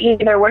 and we're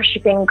either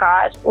worshiping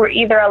God, we're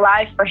either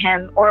alive for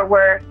him, or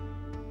we're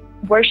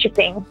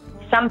worshiping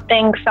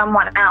something,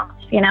 someone else,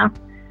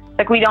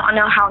 Like, we don't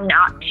know how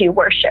not to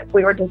worship.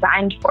 We were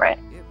designed for it.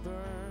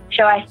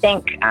 So I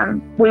think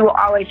we will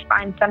always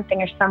find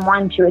something or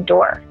someone to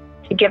adore,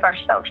 to give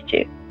ourselves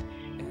to.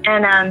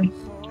 And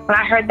when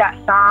I heard that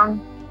song,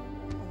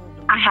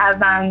 I have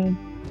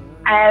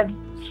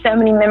so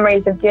many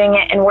memories of doing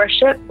it in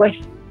worship with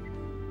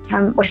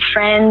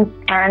friends,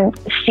 and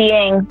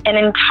seeing an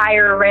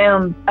entire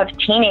room of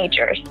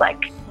teenagers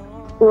like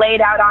laid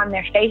out on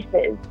their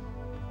faces,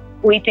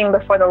 weeping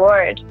before the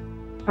Lord.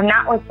 And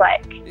that was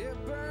like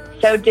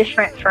so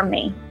different from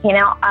me.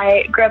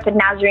 I grew up in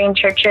Nazarene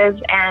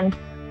churches, and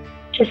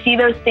to see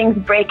those things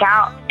break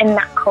out in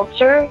that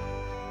culture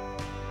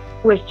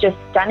was just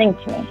stunning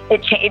to me.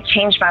 It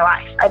changed my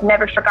life. I've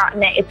never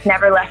forgotten it. It's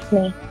never left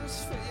me.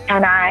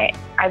 And I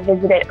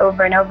visit it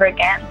over and over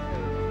again.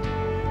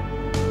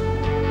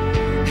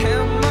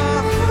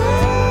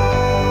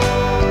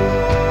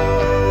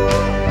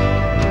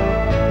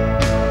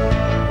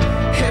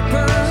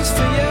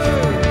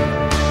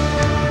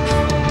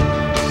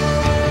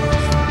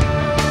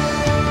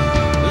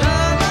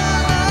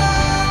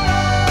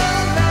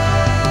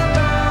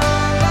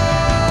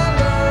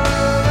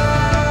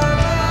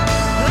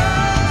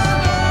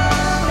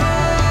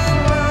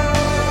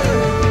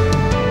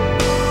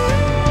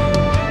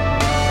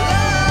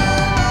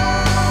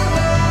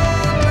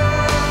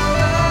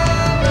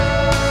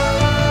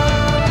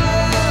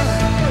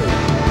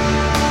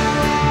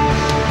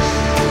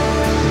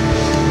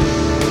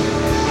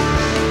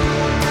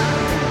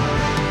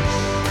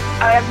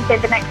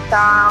 The next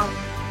song,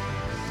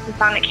 the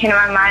song that came to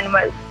my mind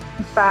was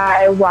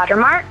by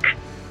Watermark,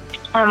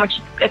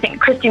 which I think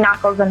Christy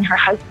Nockels and her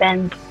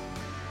husband,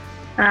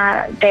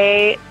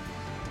 they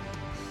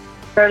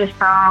wrote a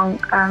song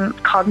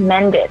called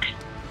Mended.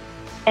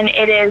 And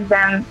it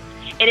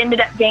ended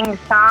up being the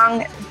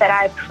song that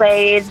I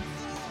played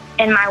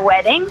in my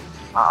wedding.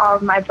 All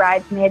of my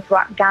bridesmaids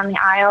walked down the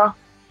aisle.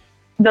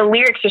 The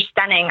lyrics are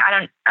stunning.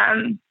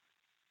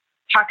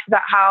 Talks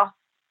about how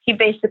he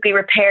basically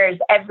repairs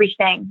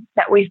everything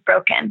that we've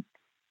broken.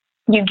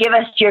 You give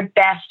us your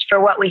best for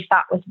what we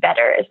thought was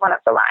better is one of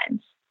the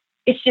lines.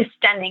 It's just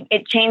stunning.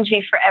 It changed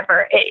me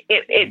forever.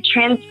 It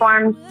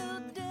transformed,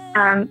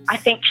 I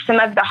think, some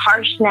of the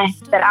harshness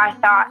that I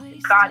thought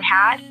God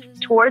had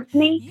towards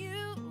me.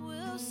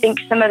 I think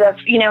some of the,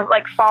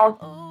 like false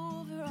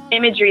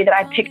imagery that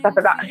I picked up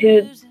about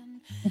who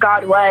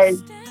God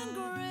was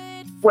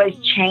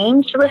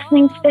changed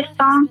listening to this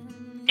song.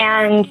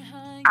 And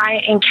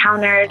I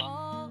encountered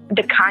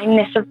the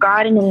kindness of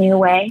God in a new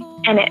way,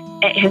 and it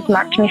has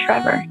marked me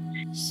forever.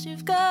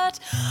 You've got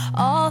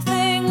all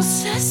things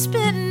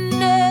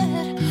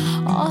suspended,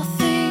 all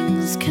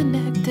things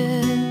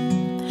connected.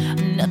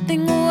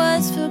 Nothing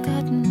was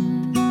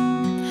forgotten,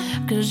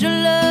 'cause your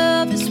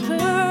love is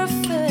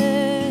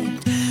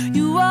perfect.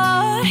 You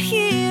are a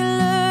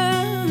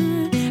healer,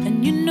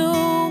 and you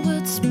know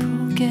what's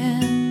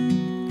broken,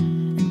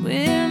 and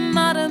we're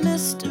not a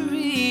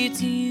mystery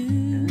to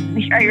you.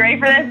 Are you ready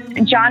for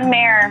this? John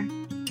Mayer,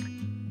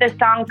 the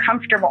song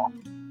Comfortable.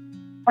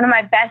 One of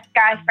my best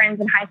guy friends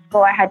in high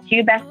school, I had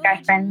two best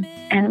guy friends,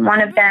 and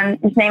one of them,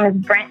 his name is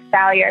Brent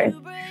Salyers,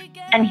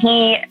 and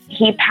he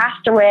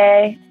passed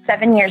away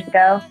 7 years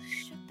ago.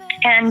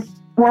 And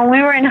when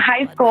we were in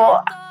high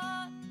school,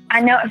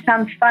 I know it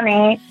sounds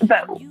funny,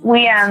 but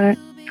we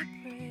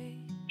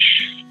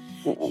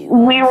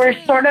were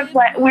sort of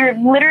like, we were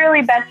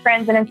literally best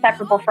friends and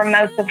inseparable for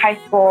most of high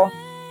school.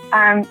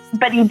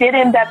 But he did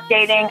end up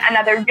dating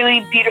another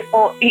really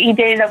beautiful, he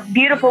dated a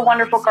beautiful,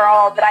 wonderful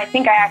girl that I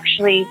think I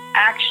actually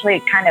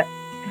kind of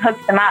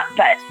hooked them up.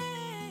 But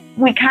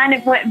we kind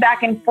of went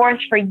back and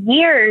forth for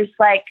years.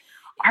 Like,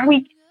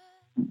 I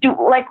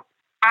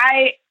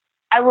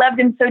loved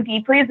him so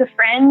deeply as a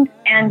friend,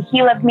 and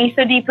he loved me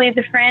so deeply as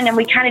a friend, and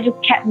we kind of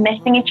just kept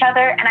missing each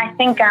other. And I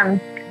think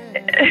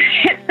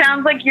it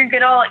sounds like your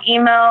good old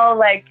emo,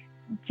 like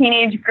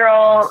teenage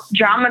girl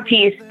drama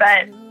piece,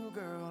 but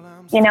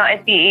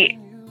at the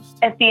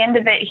end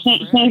of it,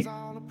 he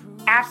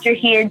after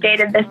he had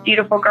dated this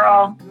beautiful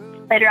girl,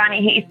 later on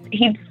he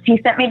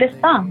sent me this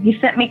song. He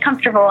sent me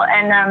Comfortable,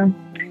 and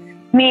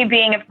me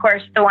being, of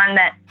course, the one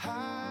that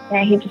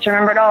he just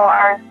remembered,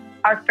 our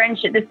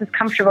friendship, this is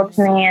comfortable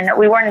to me, and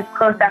we weren't as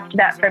close after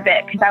that for a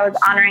bit because I was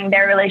honoring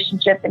their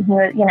relationship, and he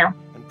was,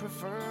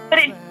 But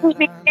it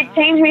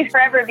changed me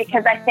forever,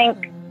 because I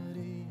think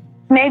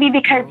maybe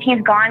because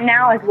he's gone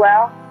now as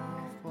well,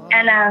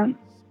 and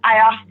I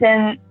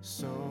often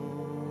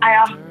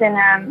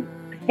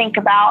think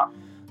about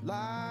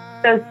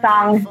those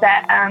songs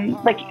that,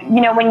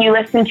 when you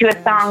listen to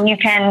a song, you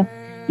can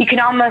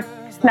almost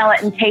smell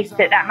it and taste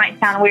it. That might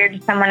sound weird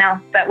to someone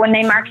else, but when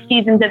they mark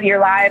seasons of your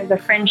lives, or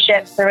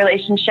friendships, or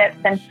relationships,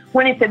 and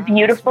when it's a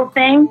beautiful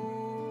thing,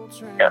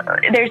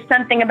 there's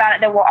something about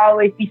it that will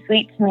always be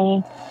sweet to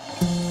me.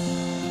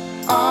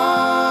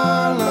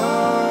 Our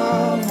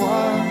love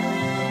was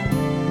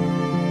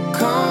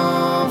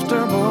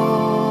comfortable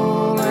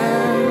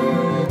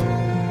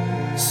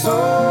and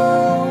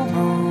so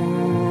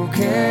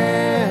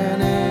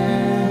broken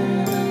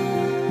in.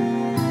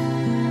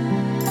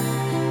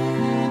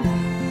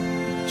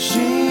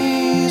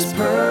 She's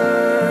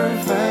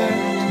perfect,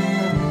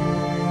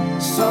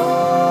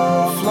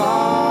 so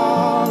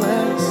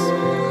flawless,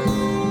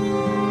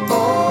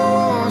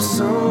 or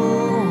so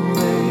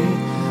they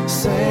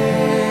say.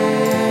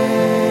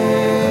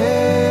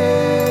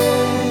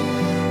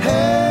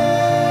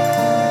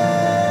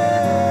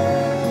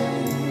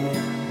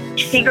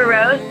 Sigur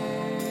Rós,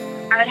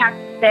 I would have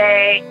to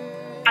say,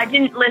 I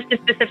didn't list a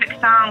specific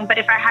song, but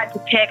if I had to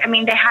pick,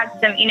 they had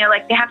some,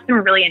 they have some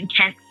really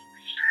intense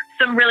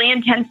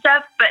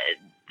stuff, but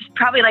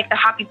probably like the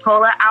Happy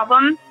Pola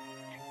album,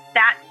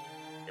 that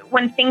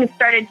when things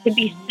started to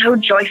be so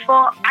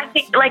joyful, I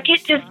think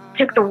it just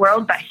took the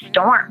world by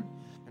storm.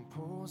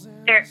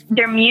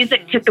 Their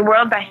music took the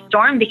world by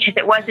storm, because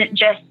it wasn't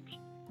just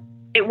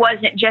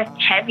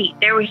heavy.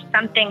 There was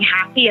something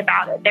happy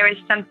about it. There was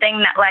something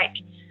that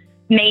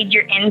made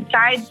your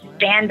insides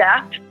stand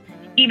up,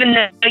 even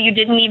though you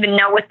didn't even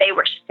know what they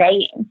were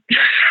saying.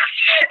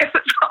 It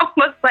was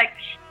almost like,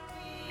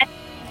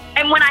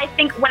 and when I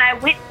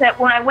went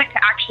to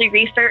actually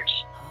research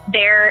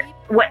their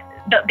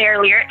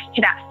lyrics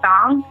to that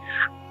song,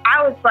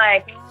 I was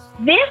like,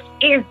 this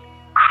is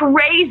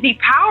crazy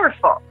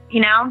powerful.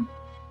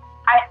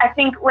 I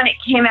think when it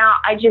came out,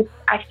 I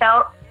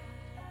felt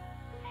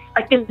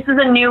like this is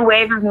a new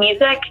wave of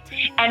music,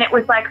 and it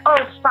was like, oh,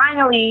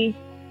 finally.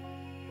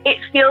 It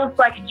feels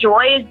like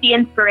joy is the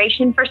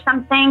inspiration for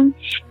something,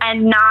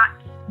 and not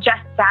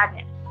just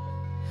sadness.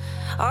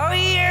 Oh,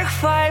 you're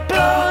quite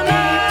blown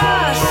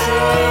up.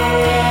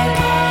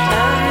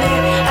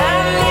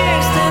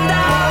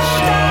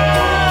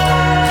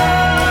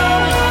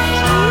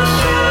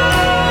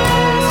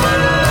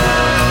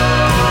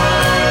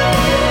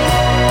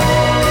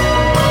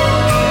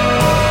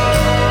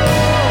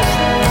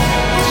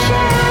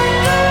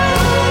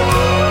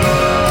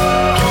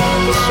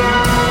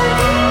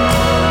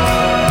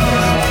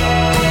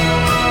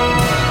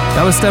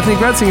 That was Steffany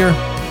Gretzinger.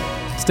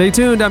 Stay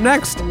tuned. Up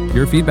next,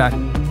 your feedback.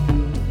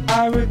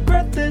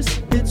 regret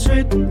this, it's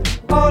written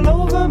all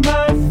over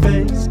my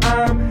face.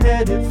 I'm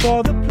headed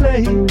for the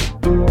plane,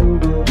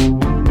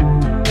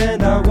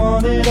 and I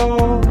want it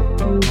all.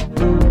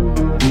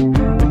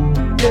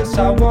 Yes,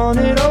 I want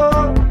it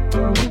all.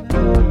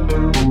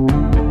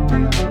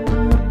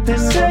 They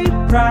say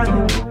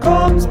pride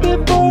comes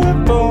before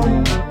a fall.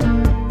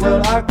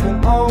 Well, I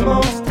can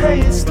almost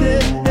taste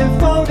it.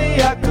 If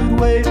only I could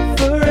wait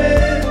for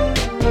it.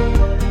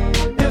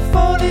 If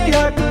only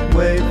I could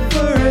wait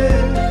for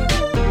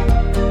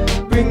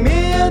it. Bring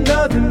me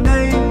another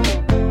name.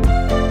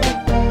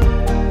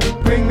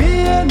 Bring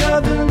me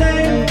another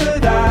name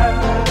that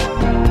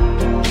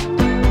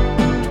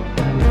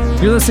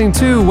You're listening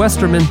to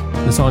Westerman.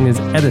 The song is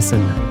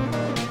Edison.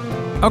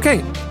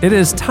 Okay, it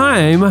is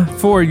time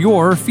for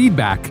your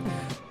feedback.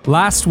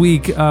 Last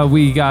week,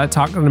 we got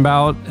talking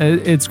about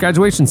it's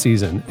graduation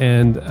season,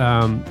 and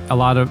a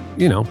lot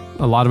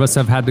of us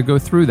have had to go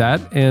through that,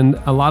 and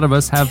a lot of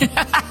us have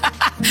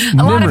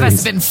a lot of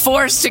us have been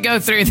forced to go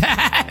through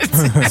that.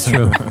 That's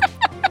true.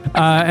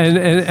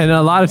 And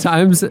a lot of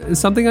times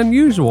something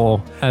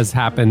unusual has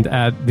happened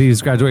at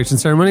these graduation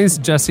ceremonies.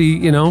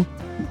 Jesse, told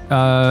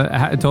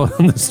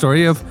the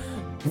story of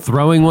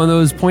throwing one of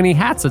those pointy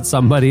hats at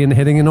somebody and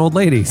hitting an old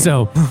lady.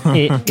 So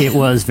it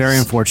was very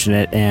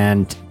unfortunate,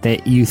 and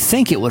that you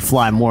think it would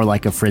fly more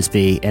like a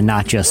frisbee and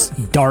not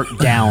just dart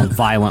down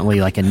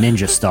violently like a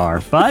ninja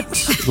star. But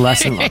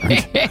lesson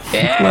learned.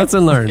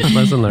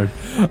 Lesson learned.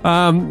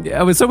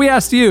 So we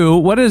asked you,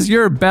 what is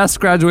your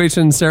best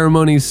graduation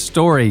ceremony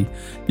story?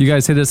 You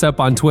guys hit us up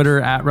on Twitter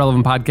at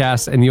Relevant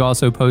Podcast, and you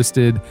also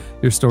posted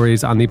your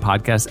stories on the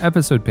podcast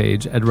episode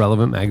page at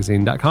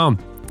relevantmagazine.com.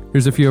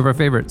 Here's a few of our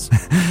favorites.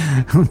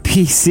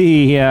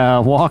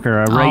 PC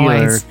Walker, a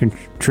regular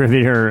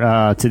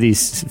contributor to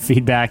these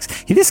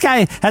feedbacks. This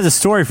guy has a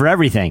story for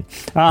everything.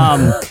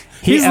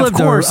 He's lived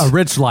a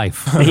rich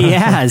life. He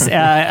has.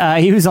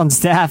 He was on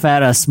staff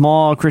at a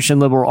small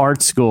Christian liberal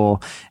arts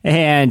school,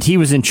 and he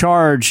was in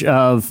charge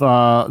of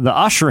the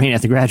ushering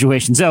at the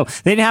graduation. So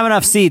they didn't have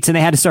enough seats, and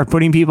they had to start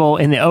putting people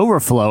in the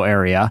overflow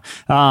area.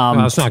 It's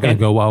not going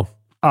to go well.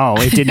 Oh,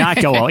 it did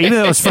not go well. Even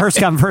though it was first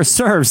come, first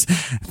serves,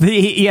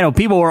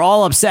 people were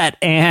all upset,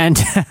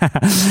 and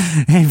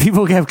and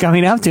people kept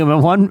coming up to him.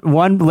 And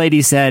one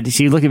lady said,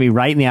 she looked at me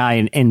right in the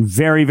eye and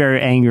very,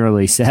 very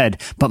angrily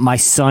said, "But my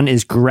son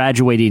is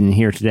graduating in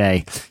here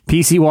today."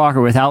 PC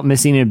Walker, without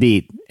missing a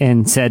beat,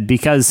 and said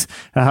because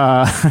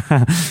of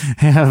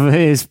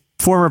his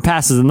former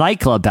past as a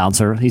nightclub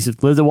bouncer, he's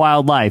lived a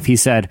wild life. He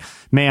said,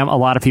 "Ma'am, a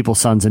lot of people's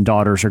sons and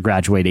daughters are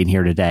graduating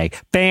here today."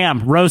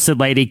 Bam,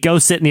 roasted lady. Go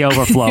sit in the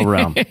overflow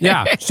room.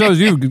 Yeah, shows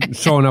you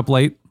showing up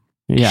late.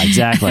 Yeah,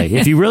 exactly.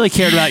 If you really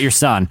cared about your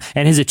son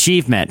and his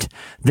achievement,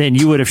 then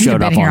you would have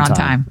showed up on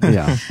time.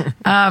 Yeah.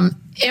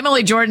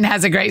 Emily Jordan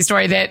has a great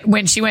story that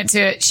when she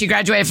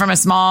graduated from a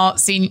small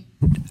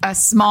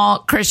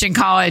Christian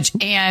college,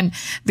 and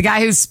the guy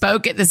who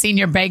spoke at the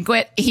senior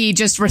banquet, he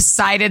just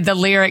recited the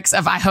lyrics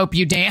of "I Hope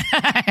You Dance."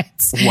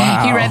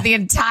 Wow. He read the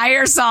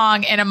entire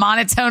song in a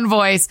monotone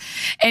voice,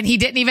 and he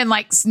didn't even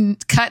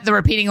cut the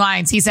repeating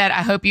lines. He said,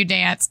 "I hope you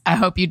dance. I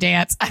hope you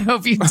dance. I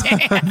hope you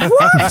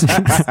dance."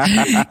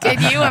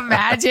 Can you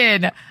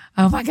imagine?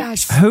 Oh my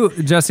gosh.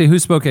 Jesse,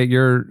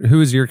 who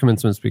was your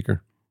commencement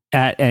speaker?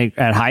 At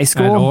high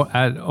school?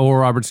 At Oral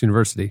Roberts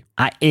University.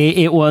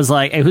 It was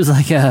like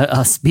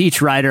a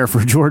speech writer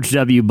for George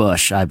W.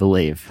 Bush, I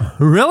believe.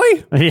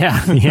 Really?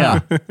 Yeah.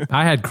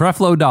 I had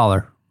Creflo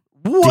Dollar.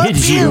 What?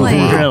 Did you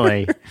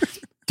really?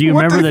 Do you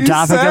remember the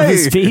topic of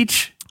his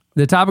speech?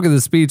 The topic of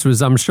the speech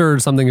was, I'm sure,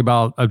 something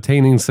about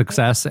obtaining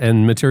success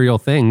and material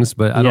things,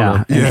 but I don't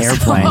know. And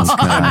airplanes.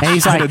 And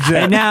he's like,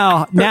 and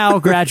now,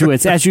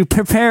 graduates, as you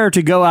prepare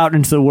to go out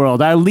into the world,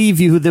 I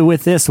leave you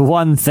with this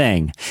one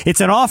thing.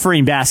 It's an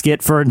offering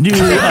basket for a new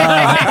plane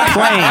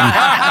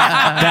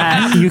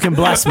that you can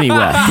bless me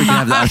with. We can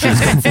have the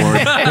ushers come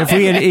forward.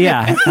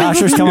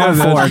 Ushers come on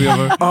forward.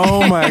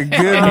 Oh my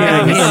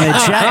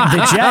goodness. And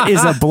the jet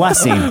is a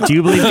blessing. Do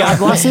you believe God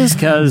blesses?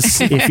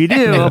 Because if you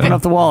do, open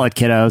up the wallet,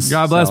 kiddos.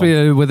 God bless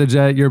me with a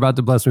jet. You're about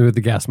to bless me with the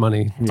gas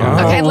money.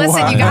 Yeah. Okay,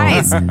 listen, you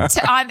guys.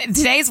 On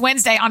today's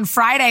Wednesday. On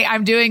Friday,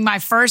 I'm doing my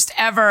first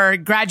ever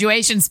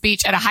graduation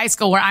speech at a high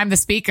school where I'm the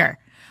speaker.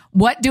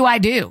 What do I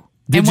do?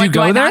 Did you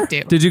go there?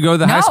 Did you go to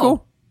the high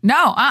school?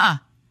 No.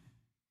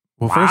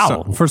 Well,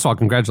 First of all,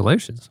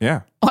 congratulations.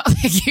 Yeah. Well,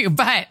 thank you,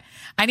 but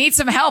I need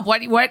some help.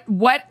 What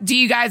do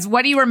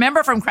you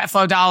remember from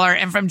Creflo Dollar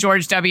and from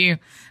George W.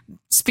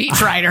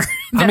 speechwriter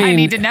that I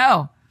need to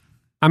know?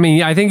 I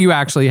mean, I think you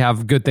actually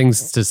have good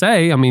things to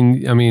say. I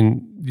mean,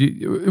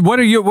 what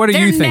are you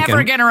thinking? They're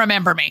never going to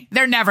remember me.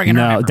 They're never going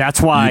to remember. No,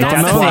 that's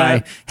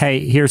why. Hey,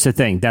 here's the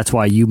thing. That's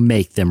why you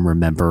make them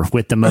remember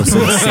with the most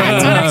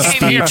insane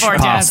speech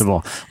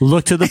possible.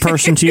 Look to the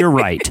person to your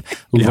right.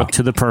 Look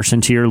to the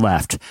person to your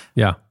left.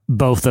 Yeah.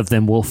 Both of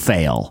them will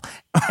fail.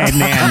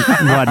 And then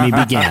let me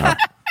begin.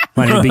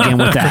 Let me begin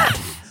with that.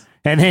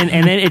 And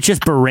then it's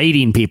just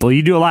berating people.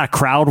 You do a lot of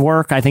crowd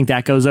work. I think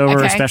that goes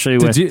over, especially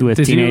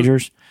with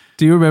teenagers.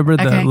 Do you remember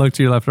look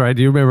to your left or right?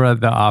 Do you remember at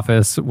the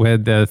office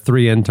when the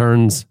 3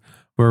 interns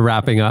were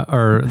wrapping up,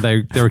 or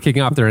they were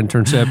kicking off their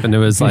internship, and it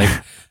was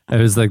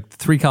like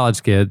 3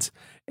 college kids,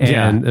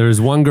 and there was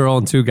 1 girl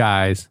and 2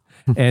 guys,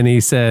 and he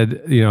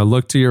said,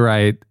 look to your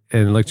right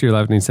and look to your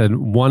left, and he said,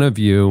 one of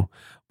you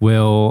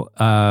will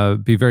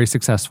be very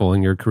successful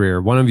in your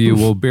career. One of you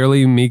will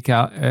barely eke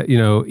out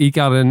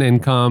an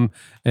income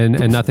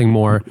and nothing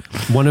more.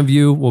 One of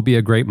you will be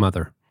a great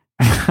mother.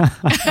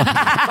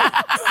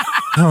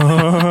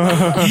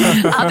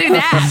 I'll do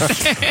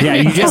that. Yeah,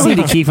 you just need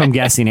to keep them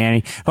guessing,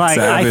 Annie. Like,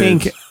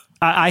 Savage.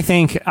 I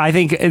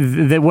think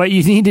that what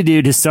you need to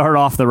do to start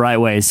off the right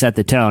way is set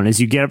the tone. Is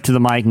you get up to the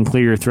mic and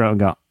clear your throat and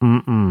go,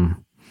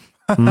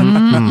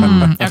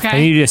 Okay.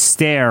 And you just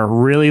stare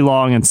really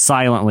long and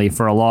silently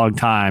for a long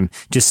time,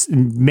 just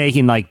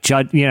making like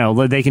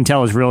they can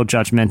tell it's real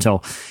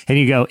judgmental. And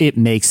you go, it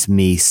makes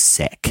me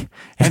sick.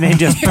 And then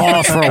just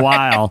pause for a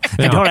while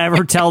and don't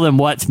ever tell them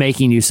what's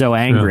making you so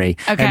angry.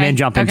 Okay. And then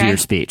jump into your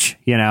speech,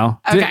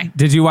 Okay.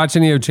 Did you watch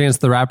any of Chance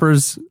the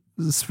Rapper's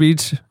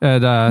speech at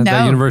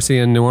the University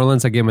in New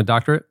Orleans? I gave him a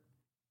doctorate.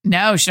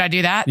 No, should I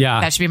do that? Yeah.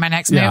 That should be my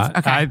next move.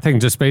 Okay. I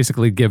think just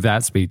basically give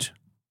that speech.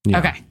 Yeah.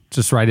 Okay.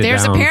 Just write it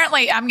There's down.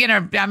 apparently, I'm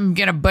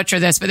gonna butcher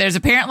this, but there's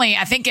apparently,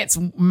 I think it's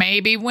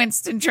maybe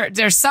Winston Churchill.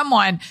 There's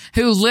someone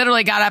who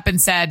literally got up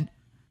and said,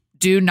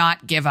 "Do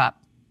not give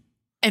up,"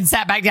 and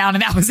sat back down,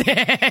 and that was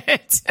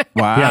it.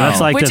 Wow. Yeah,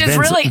 that's like Which the is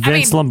really,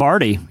 Vince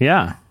Lombardi.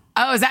 Yeah.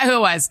 Oh, is that who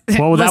it was?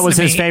 Well, that Listen was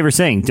to his me. favorite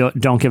thing.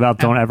 Don't give up.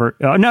 Don't ever.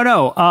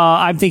 No.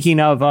 I'm thinking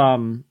of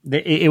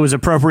it was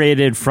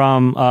appropriated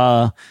from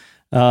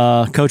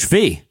Coach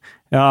V.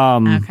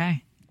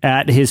 Okay.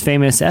 At his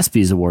famous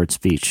ESPYs award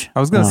speech. I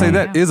was going to say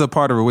that is a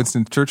part of a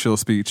Winston Churchill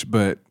speech,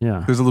 but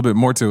there's a little bit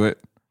more to it.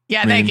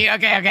 Yeah, thank you.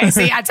 Okay.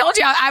 See, I told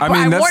you,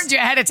 I warned you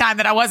ahead of time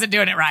that I wasn't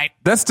doing it right.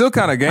 That's still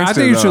kind of gangster. I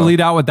think you should though. lead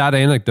out with that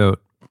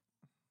anecdote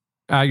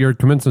at your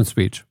commencement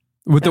speech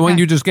with the one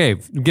you just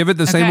gave. Give it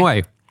the same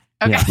way.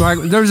 Okay. Like,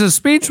 there was a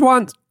speech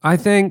once, I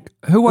think.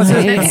 Who was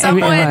it? It's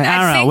someone,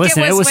 I don't know.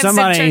 Listen, it was Winston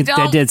somebody Churchill.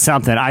 that did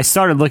something. I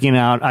started looking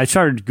out. I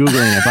started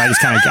Googling it, but I just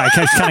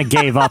kind of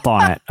gave up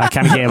on it. I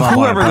kind of gave up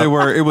Whoever on it. they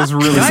were, it was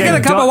really Can I get a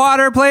sad. cup of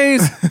water,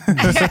 please?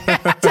 Is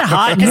it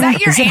hot in Is here? that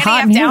your Is it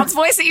hot Annie in F. here? Downs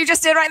voice that you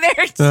just did right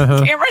there,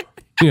 Cameron?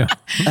 Yeah.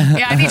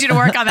 Yeah, I need you to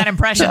work on that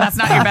impression. That's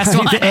not your best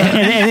one.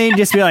 and then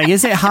just be like,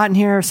 is it hot in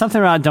here? Something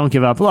about don't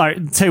give up. All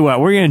right, tell you what,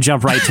 we're going to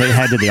jump right to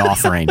head to the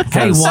offering.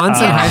 Hey, once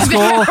in high We're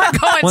school,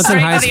 going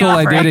straight to the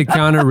I offering. dated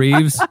Keanu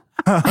Reeves,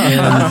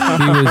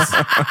 and he was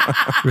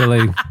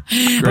really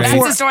great.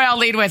 That's the story I'll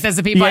lead with as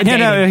the people I'm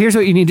dating. No. Here's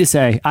what you need to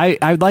say.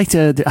 I'd like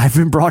to. I've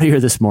been brought here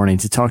this morning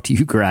to talk to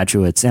you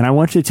graduates, and I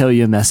want to tell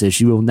you a message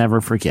you will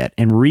never forget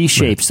and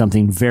reshape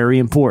something very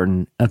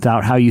important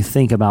about how you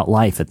think about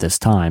life at this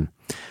time.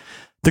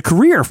 The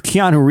career of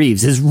Keanu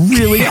Reeves is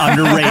really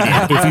underrated.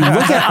 If you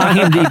look at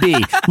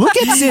IMDb, look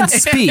at since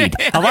Speed.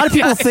 A lot of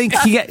people think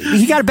he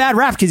got a bad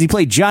rap because he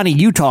played Johnny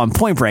Utah in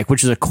Point Break,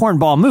 which is a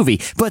cornball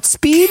movie. But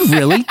Speed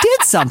really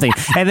did something.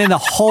 And then the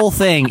whole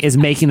thing is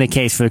making the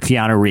case for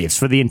Keanu Reeves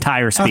for the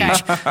entire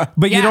speech.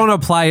 But you don't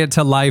apply it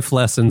to life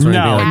lessons or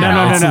anything like that.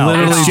 No. It's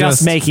literally It's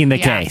just making the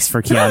case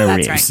for Keanu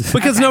That's Reeves. right.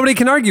 because nobody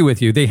can argue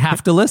with you. They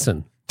have to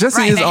listen. Jesse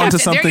Right, is they have onto to-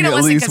 they're something gonna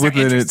at listen least 'cause they're with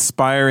an interested.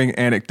 inspiring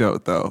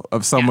anecdote, though,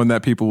 of someone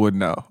that people would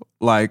know.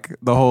 Like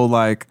the whole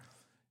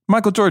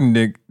Michael Jordan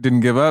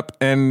didn't give up,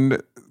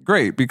 and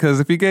great, because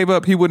if he gave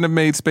up, he wouldn't have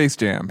made Space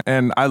Jam,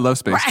 and I love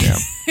Space Jam.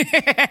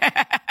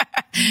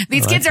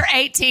 These kids are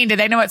 18. Do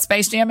they know what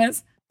Space Jam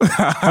is?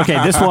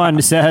 Okay, this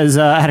one says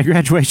at a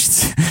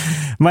graduation.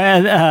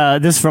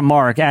 This is from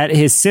Mark. At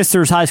his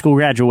sister's high school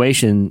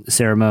graduation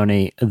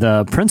ceremony,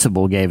 the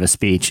principal gave a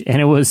speech,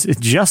 and it was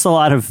just a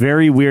lot of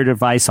very weird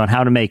advice on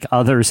how to make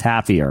others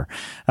happier.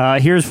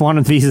 Here's one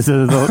of these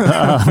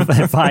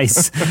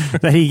advice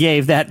that he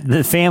gave that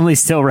the family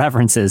still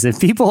references. If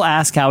people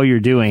ask how you're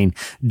doing,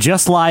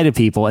 just lie to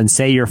people and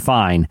say you're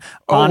fine.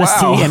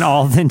 Honesty and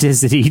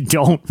authenticity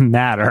don't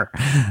matter.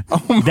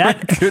 Oh my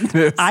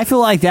goodness. I feel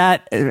like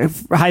that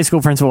high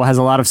school principal has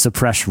a lot of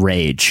suppressed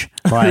rage,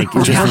 like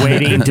just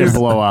waiting to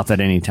blow up at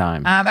any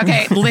time.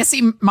 Okay,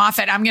 Lissy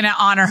Moffat, I'm going to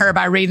honor her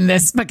by reading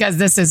this because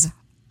this is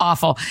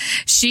awful.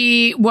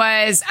 She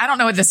was, I don't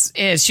know what this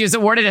is. She was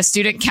awarded a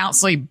student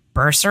counseling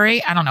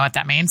bursary. I don't know what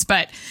that means,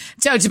 but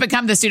so to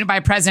become the student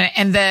body president,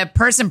 and the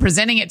person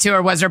presenting it to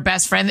her was her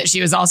best friend that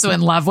she was also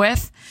in love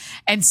with.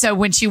 And so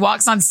when she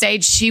walks on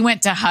stage, she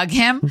went to hug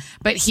him,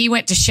 but he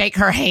went to shake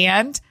her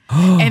hand.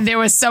 And there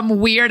was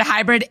some weird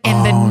hybrid,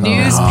 and the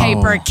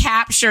newspaper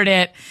captured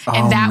it.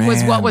 And that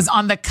was what was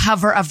on the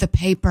cover of the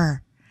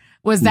paper.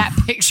 Was that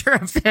picture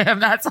of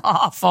him? That's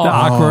awful. The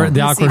awkward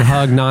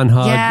hug,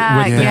 non-hug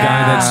with the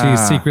guy that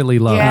she secretly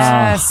loves.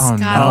 Yes. God,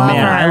 Oh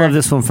man, her. I love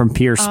this one from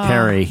Pierce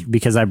Perry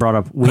because I brought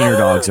up wiener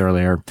dogs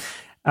earlier.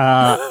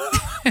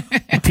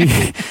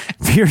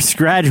 Pierce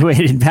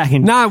graduated back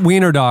in Not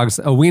wiener dogs,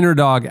 a wiener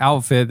dog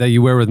outfit that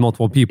you wear with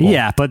multiple people.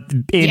 yeah, but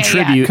in Yeah,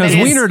 tribute Because It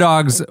is- wiener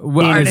dogs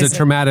is a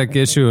traumatic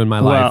issue in my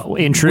life. Well,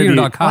 in tribute-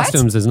 wiener dog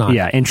costumes is not.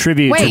 Yeah, in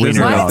tribute to Wait,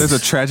 wiener what? dogs.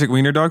 There's a tragic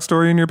wiener dog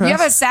story in your past? You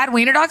have a sad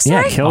wiener dog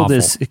story?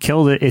 Yeah,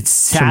 killed it. It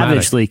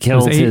savagely Traumatic.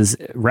 killed It was his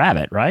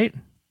rabbit, right?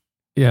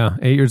 Yeah,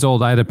 8 years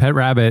old. I had a pet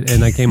rabbit,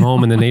 and I came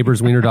home, and the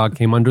neighbor's wiener dog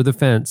came under the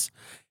fence,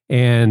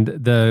 and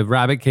the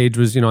rabbit cage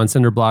was, on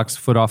cinder blocks,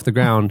 foot off the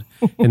ground,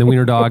 and the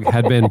wiener dog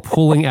had been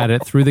pulling at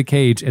it through the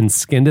cage and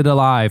skinned it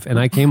alive. And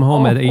I came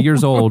home at 8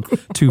 years old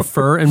to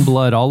fur and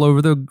blood all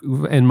over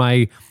and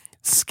my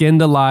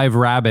skinned alive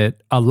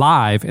rabbit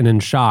alive and in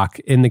shock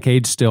in the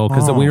cage still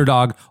because the wiener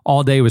dog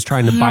all day was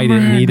trying to bite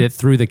it and eat it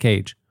through the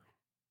cage.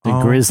 The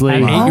grizzly.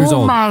 At 8 years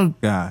old. Oh my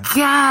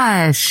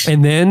gosh.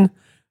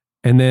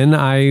 And then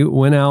I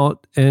went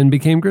out and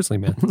became Grizzly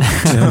Man.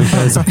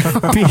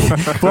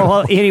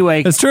 Well,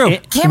 anyway. It's true.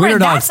 Cameron,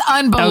 that's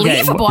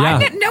unbelievable. Okay, yeah. I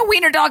didn't know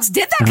wiener dogs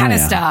did that kind of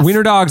stuff.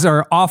 Wiener dogs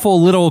are awful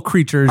little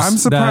creatures. I'm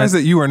surprised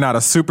that you are not a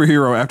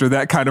superhero after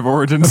that kind of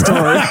origin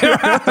story.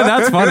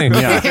 That's funny.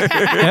 Yeah.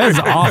 It was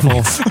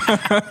awful.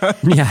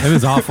 Yeah, it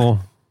was awful.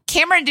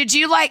 Cameron, did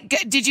you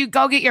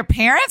go get your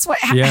parents? Well,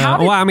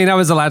 I mean, I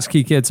was a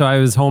latchkey kid, so I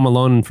was home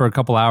alone for a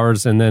couple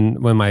hours, and then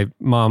when my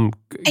mom got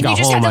home, and you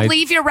just had to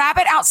leave your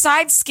rabbit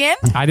outside skinned?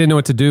 I didn't know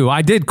what to do.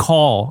 I did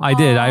call.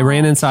 I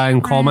ran inside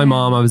and called my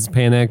mom. I was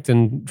panicked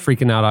and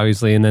freaking out,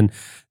 obviously, and then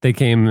they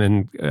came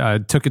and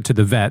took it to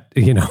the vet,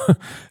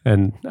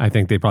 and I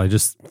think they probably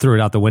just threw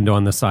it out the window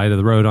on the side of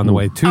the road on the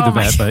way to the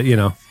vet, but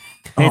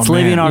It's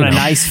living on a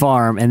nice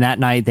farm, and that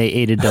night they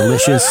ate a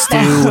delicious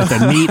stew with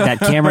the meat that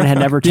Cameron had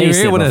never tasted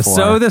before. You want to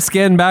sew the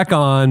skin back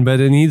on,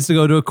 but it needs to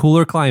go to a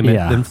cooler climate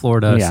than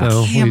Florida. Yeah.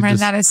 So Cameron,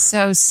 that is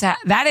so sad.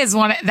 That is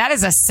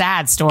a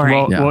sad story.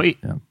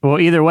 Well,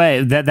 either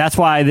way, that's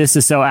why this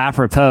is so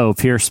apropos.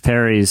 Pierce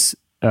Perry's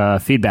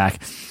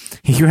feedback.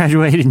 He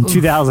graduated in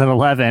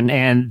 2011,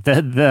 and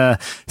the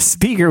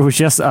speaker was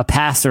just a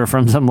pastor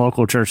from some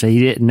local church that he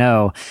didn't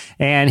know.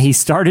 And he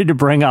started to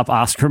bring up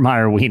Oscar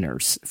Mayer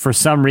wieners for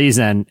some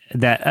reason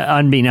that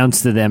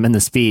unbeknownst to them in the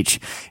speech.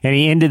 And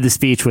he ended the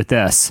speech with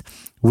this: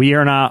 "We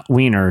are not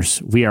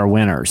wieners, we are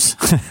winners."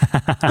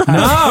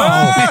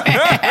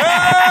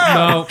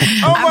 No.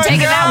 I'm taking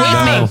that with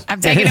me. I'm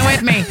taking it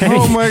with me.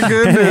 Oh my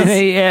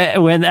goodness.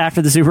 When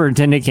after the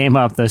superintendent came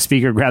up, the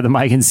speaker grabbed the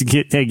mic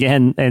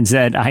again and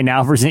said, "I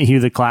now present you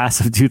the class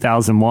of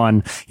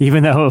 2001,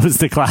 even though it was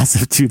the class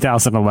of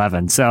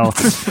 2011. So,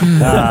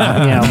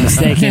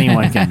 mistake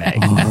anyone can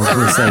make.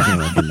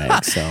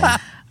 So,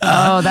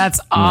 oh, that's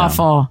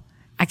awful.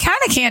 I kind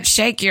of can't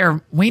shake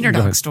your wiener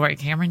dog story,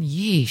 Cameron.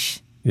 Yeesh.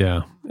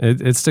 Yeah,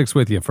 it sticks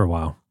with you for a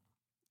while.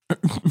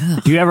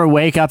 Do you ever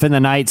wake up in the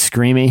night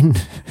screaming?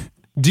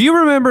 Do you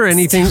remember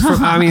anything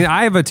from,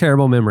 I have a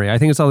terrible memory. I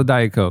think it's all the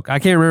Diet Coke. I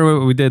can't remember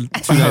what we did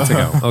 2 nights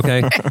ago,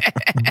 okay?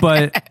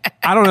 But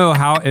I don't know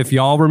if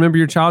y'all remember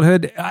your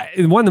childhood.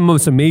 One of the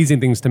most amazing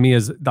things to me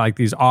is like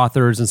these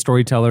authors and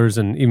storytellers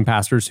and even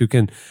pastors who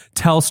can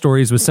tell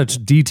stories with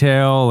such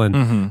detail.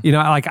 And,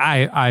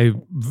 I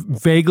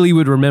vaguely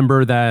would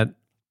remember that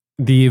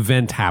the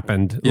event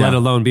happened, let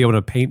alone be able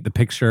to paint the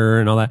picture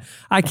and all that.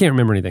 I can't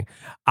remember anything.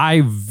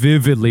 I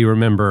vividly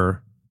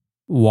remember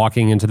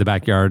walking into the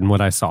backyard and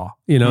what I saw,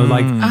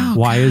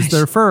 why is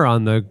there fur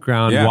on the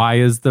ground? Yeah. Why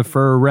is the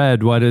fur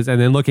red? And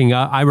then looking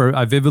up,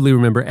 I vividly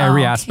remember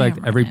every aspect,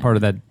 every part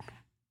of that,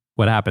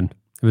 what happened.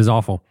 It was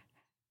awful.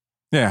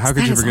 Yeah. How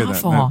could you forget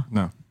awful. that?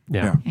 No.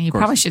 Yeah. And you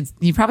probably should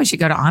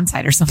go to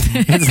onsite or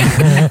something.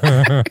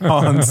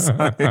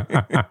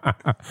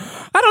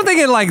 I don't think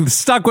it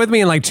stuck with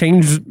me and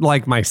changed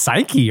my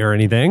psyche or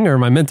anything or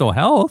my mental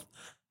health.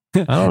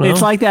 I don't know.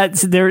 It's like that.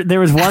 There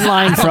was one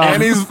line from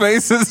Annie's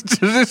face is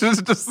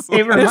just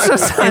it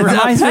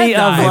reminds me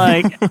of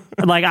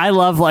I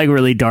love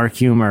really dark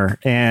humor,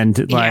 and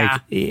I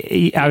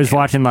was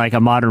watching a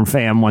Modern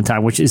Fam one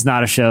time, which is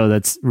not a show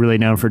that's really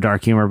known for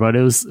dark humor, but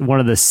it was one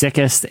of the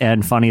sickest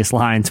and funniest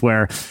lines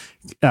where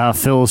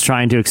Phil's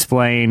trying to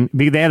explain.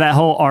 They had that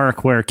whole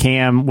arc where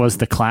Cam was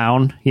the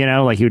clown, he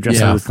would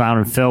dress up as a clown,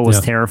 and Phil was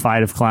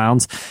terrified of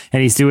clowns.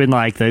 And he's doing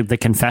the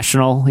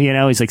confessional,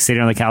 he's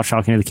sitting on the couch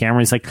talking to the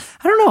camera. He's like,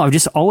 I don't know, I've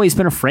just always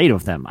been afraid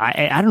of them.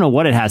 I don't know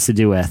what it has to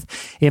do with.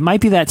 It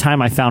might be that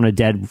time I found a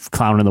dead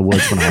clown in the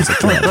woods when I was a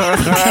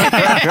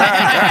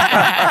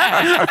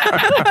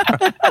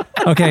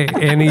kid. Okay,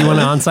 Annie, you want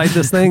to onsite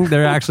this thing?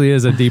 There actually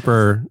is a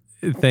deeper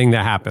thing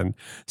that happened.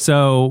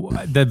 So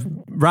the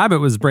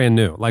rabbit was brand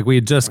new. We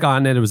had just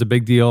gotten it. It was a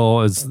big deal.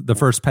 It was the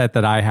first pet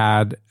that I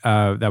had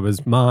that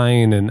was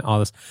mine and all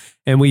this.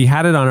 And we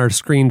had it on our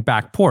screened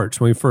back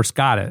porch when we first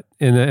got it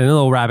in a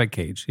little rabbit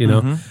cage,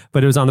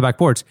 but it was on the back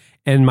porch.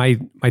 And my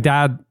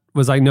dad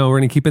was like, no, we're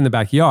going to keep it in the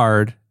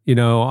backyard.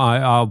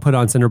 I'll put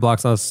on cinder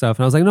blocks and all this stuff.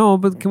 And I was like, no,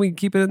 but can we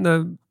keep it in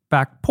the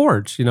back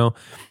porch, and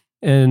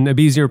it'd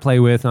be easier to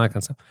play with and all that kind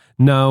of stuff.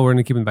 No, we're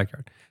going to keep it in the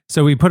backyard.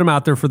 So we put him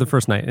out there for the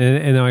first night.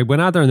 And I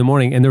went out there in the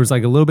morning and there was a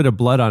little bit of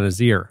blood on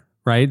his ear,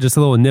 right? Just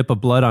a little nip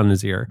of blood on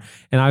his ear.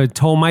 And I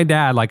told my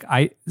dad,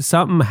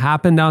 something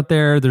happened out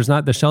there.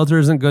 The shelter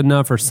isn't good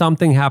enough, or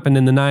something happened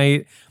in the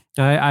night.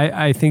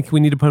 I think we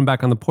need to put him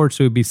back on the porch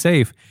so he'd be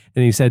safe.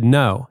 And he said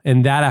no.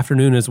 And that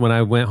afternoon is when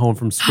I went home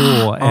from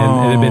school and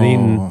it had been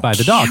eaten by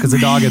the dog because the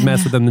dog had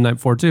messed with him the night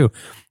before too.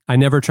 I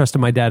never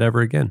trusted my dad ever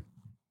again.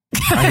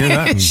 I hear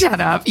that.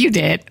 Shut up. You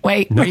did.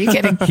 Wait, were you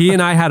kidding? He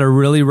and I had a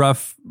really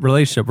rough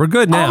relationship. We're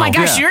good now. Oh my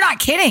gosh, Yeah. you're not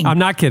kidding. I'm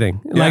not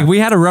kidding. Yeah. Like we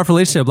had a rough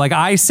relationship. Like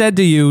I said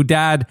to you,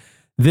 Dad,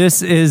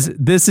 this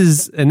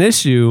is an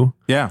issue.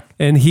 Yeah.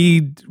 And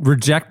he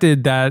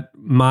rejected that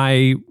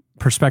my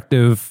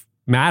perspective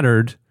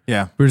mattered.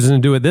 Yeah. We're just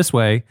going to do it this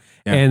way.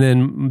 Yeah. And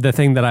then the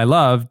thing that I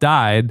love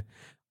died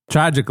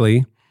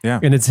tragically. Yeah.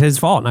 And it's his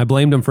fault. And I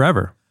blamed him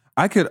forever.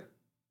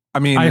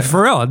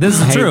 For real, this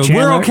is Hey, true.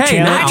 Chandler- We're okay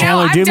Chandler- now. I know.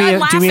 Chandler, I'm do me done a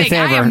laughing. favor.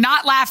 I am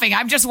not laughing.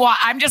 I'm just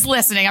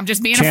listening. I'm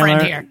just being a friend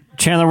here.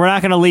 Chandler, we're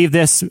not going to leave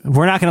this.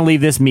 We're not going to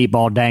leave this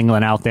meatball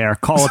dangling out there.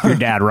 Call up your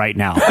dad right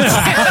now.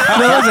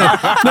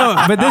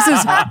 But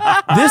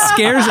this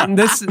scares. It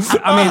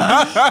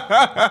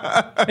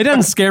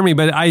doesn't scare me,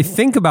 but I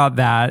think about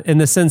that in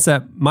the sense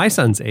that my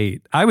son's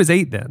 8. I was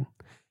 8 then.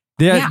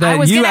 I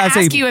was going to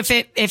ask you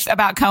if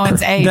about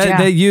Cohen's age.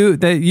 That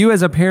you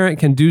as a parent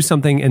can do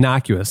something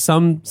innocuous,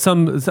 some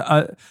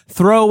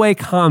throwaway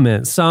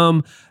comment,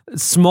 some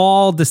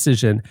small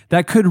decision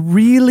that could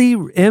really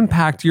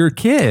impact your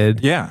kid.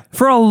 Yeah.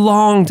 For a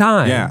long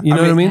time. Yeah. You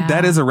know what I mean?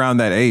 That is around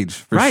that age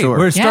for Right, sure.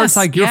 where it starts Yes,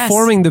 like you're yes.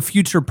 forming the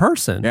future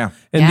person. Yeah.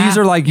 And Yeah, these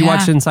are like you yeah.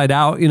 watch Inside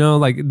Out,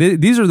 like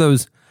these are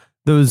those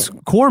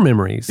core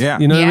memories. Yeah.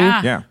 You know what I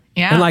mean? Yeah.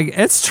 Yeah. And like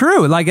it's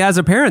true. Like as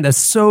a parent, that's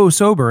so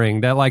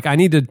sobering that like I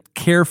need to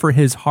care for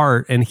his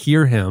heart and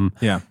hear him.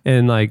 Yeah.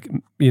 And like,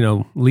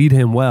 lead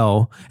him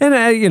well. And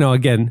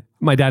again,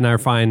 my dad and I are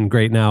fine,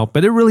 great now.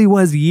 But it really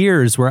was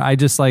years where I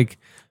just like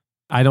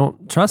I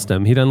don't trust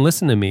him. He doesn't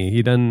listen to me.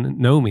 He doesn't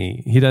know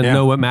me. He doesn't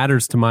know what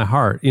matters to my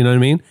heart. You know what I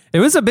mean? It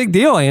was a big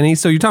deal, Annie.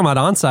 So you're talking about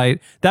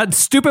on-site. That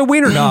stupid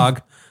wiener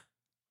dog.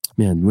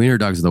 Man, wiener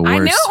dogs are the worst. I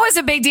knew it was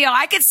a big deal.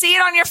 I could see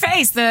it on your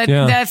face.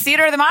 The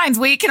theater of the minds.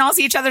 We can all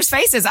see each other's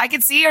faces. I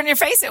could see it on your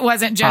face. It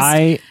wasn't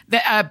just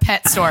the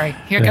pet story.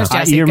 Here goes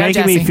Jesse. You're Go,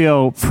 making Jesse. me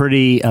feel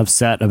pretty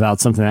upset about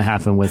something that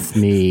happened with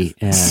me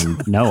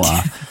and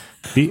Noah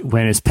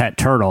when his pet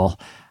turtle.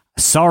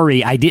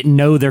 Sorry, I didn't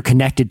know they're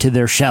connected to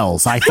their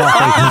shells. I thought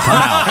they could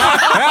come out.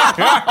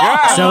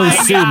 So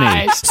sue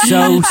me.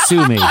 So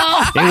sue me.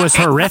 It was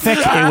horrific.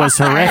 It was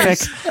horrific.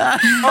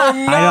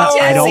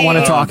 I don't want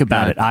to talk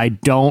about it. I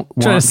don't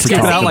want to skip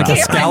talk out like about a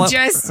it.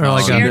 scallop or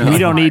like a-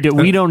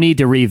 We don't need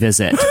to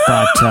revisit,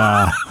 but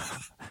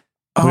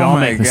we all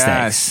make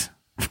mistakes.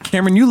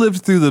 Cameron, you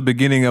lived through the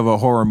beginning of a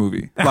horror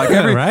movie. Like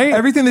Right?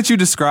 everything that you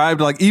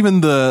described, like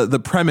even the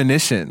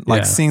premonition, like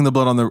Yeah. seeing the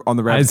blood on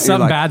the rabbit.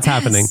 Something bad's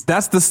happening.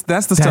 That's the stuff.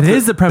 is the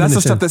That's the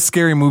premonition. stuff that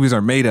scary movies are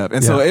made of.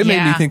 And so it made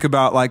me Yeah. think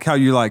about like how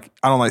you like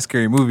I don't like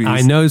scary movies.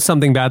 I know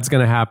something bad's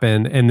going to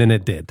happen, and then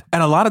it did.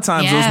 And a lot of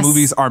times Yes. those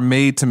movies are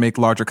made to make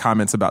larger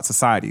comments about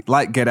society,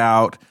 like Get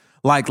Out,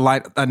 like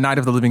A Night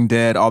of the Living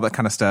Dead, all that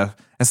kind of stuff.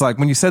 It's like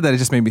when you said that, it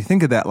just made me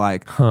think of that.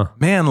 Like,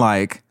 man,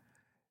 like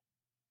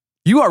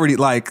you already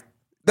like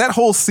that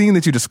whole scene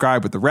that you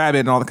described with the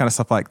rabbit and all that kind of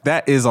stuff. Like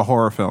that is a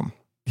horror film.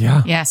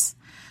 Yeah. Yes.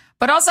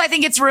 But also, I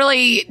think it's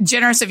really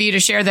generous of you to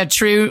share the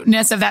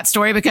trueness of that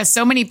story because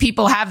so many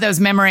people have those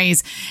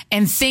memories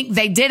and think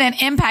they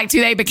didn't impact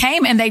who they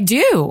became, and they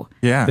do.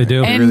 Yeah, They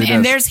do. It And, really does.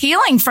 and there's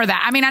healing for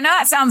that. I mean, I know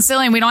that sounds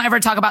silly and we don't ever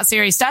talk about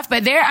serious stuff,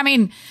 but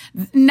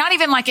not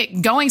even like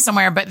it going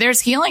somewhere, but there's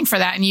healing for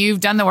that. And you've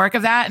done the work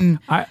of that. And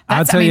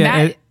I'll tell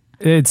you,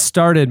 it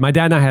started, my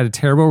dad and I had a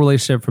terrible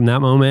relationship from that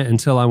moment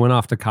until I went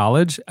off to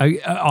college.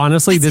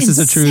 Honestly, That's this is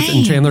the truth. And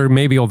insane. Chandler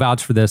maybe will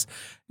vouch for this.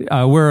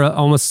 We're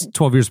almost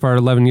 12 years apart,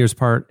 11 years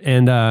apart.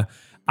 And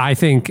I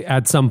think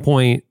at some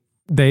point,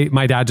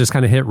 my dad just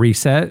kind of hit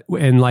reset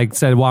and like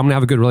said, well, I'm gonna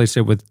have a good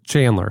relationship with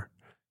Chandler.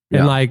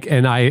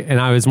 And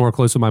I was more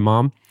close with my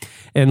mom.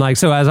 And like,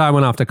 so as I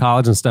went off to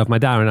college and stuff, my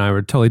dad and I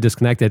were totally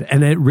disconnected.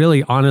 And it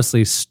really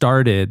honestly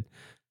started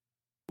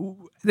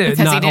because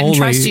he didn't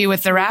trust you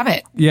with the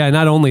rabbit. Yeah,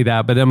 not only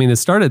that, but I mean, it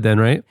started then,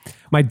 right?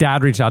 My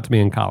dad reached out to me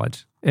in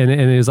college, and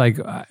it was like,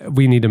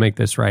 we need to make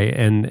this right.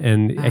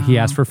 And he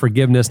asked for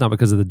forgiveness, not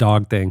because of the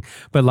dog thing,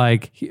 but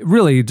like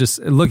really just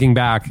looking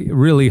back,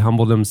 really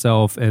humbled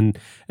himself and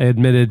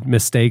admitted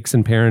mistakes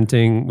in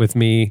parenting with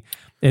me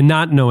and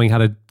not knowing how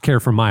to care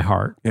for my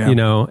heart,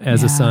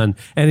 as a son.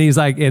 And he's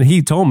like, and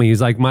he told me,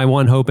 he's like, my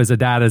one hope as a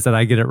dad is that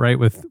I get it right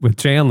with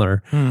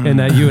Chandler and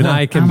that you and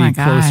I can be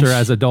closer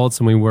as adults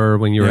than we were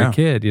when you were a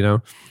kid,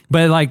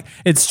 But like,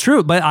 it's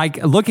true. But like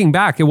looking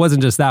back, it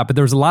wasn't just that, but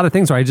there was a lot of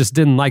things where I just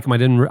didn't like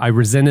him. I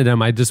resented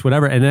him. I just,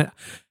 whatever. And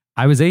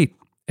I was 8.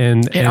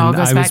 And all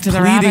goes I back was to the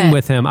pleading rabbit.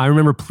 with him. I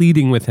remember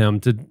pleading with him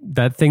to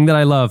that thing that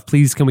I love.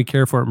 Please, can we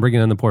care for it and bring it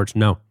on the porch?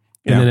 No.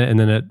 And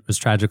then it was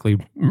tragically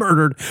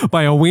murdered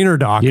by a wiener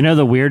dog. You know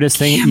the weirdest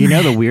thing. You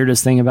know the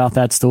weirdest thing about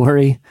that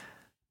story.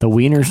 The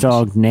wiener's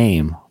dog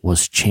name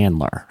was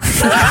Chandler.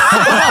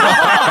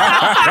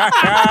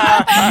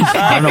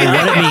 I don't know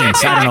what it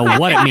means. I don't know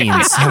what it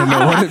means. I don't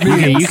know what it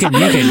means. You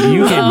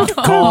can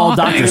call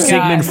Dr.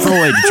 Sigmund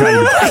Freud to try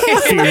to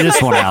figure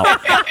this one out.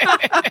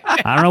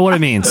 I don't know what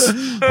it means.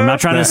 I'm not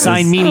trying to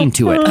assign meaning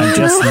to it. I'm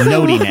just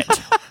noting it.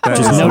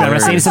 I'm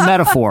not saying it's a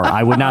metaphor.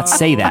 I would not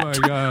say that.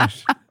 Oh my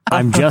gosh.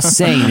 I'm just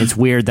saying it's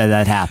weird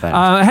that happened.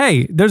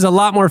 Hey, there's a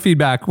lot more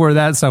feedback where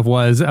that stuff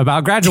was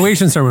about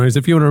graduation ceremonies.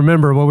 If you want to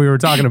remember what we were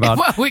talking about,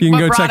 you can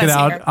go check it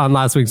out on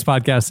last week's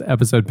podcast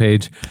episode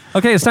page.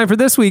 Okay, it's time for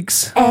this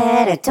week's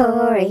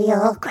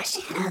editorial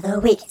question of the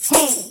week.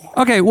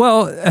 Okay,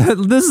 well,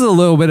 this is a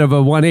little bit of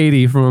a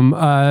 180 from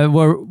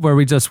where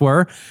we just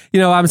were.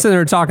 I'm sitting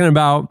there talking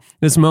about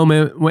this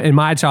moment in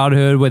my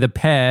childhood with a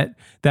pet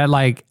that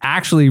like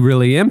actually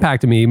really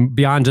impacted me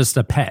beyond just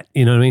a pet.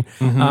 You know what I mean?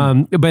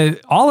 Mm-hmm.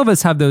 But all of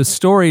us have those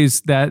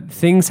stories that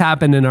things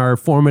happen in our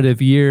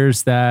formative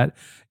years that,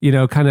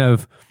 kind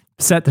of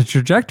set the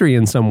trajectory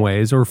in some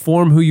ways or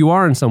form who you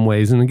are in some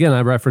ways. And again,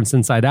 I referenced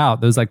Inside Out,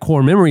 those like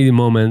core memory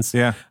moments.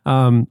 Yeah.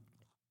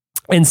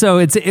 And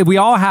so we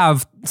all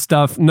have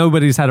stuff.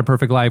 Nobody's had a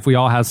perfect life. We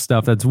all have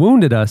stuff that's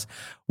wounded us.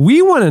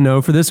 We want to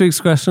know for this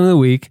week's question of the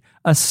week,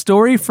 a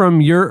story from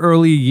your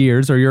early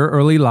years or your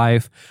early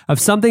life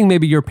of something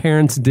maybe your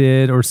parents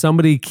did or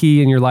somebody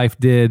key in your life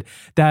did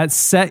that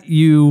set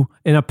you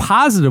in a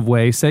positive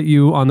way, set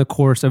you on the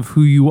course of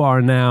who you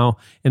are now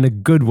in a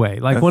good way.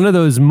 Like one of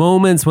those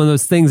moments, one of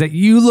those things that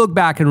you look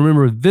back and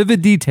remember with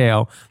vivid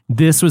detail,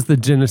 this was the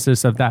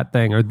genesis of that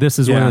thing, or this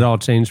is when it all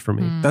changed for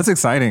me. That's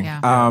exciting.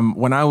 Yeah.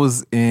 When I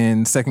was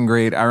in second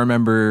grade, I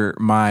remember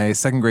my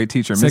second grade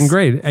teacher. Second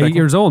grade, 8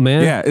 years old,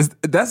 man. Yeah,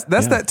 that's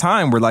that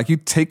time where like you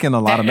take in a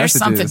lot of messages. There's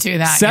something to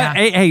that.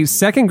 Hey,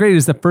 second grade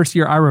is the first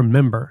year I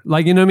remember.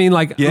 Like, you know what I mean?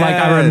 Like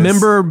I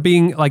remember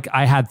being like,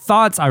 I had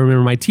thoughts. I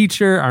remember my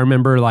teacher. I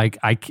remember like,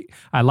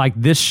 I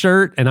liked this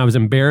shirt and I was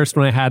embarrassed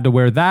when I had to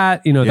wear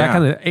that. That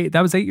kind of,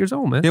 that was 8 years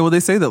old, man. Yeah, well, they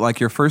say that like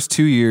your first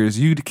 2 years,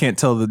 you can't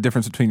tell the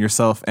difference between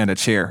yourself and a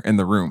chair in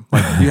the room.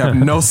 Like you have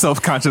no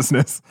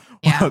self-consciousness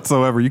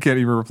whatsoever. You can't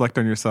even reflect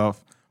on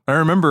yourself. I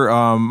remember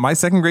my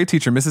second grade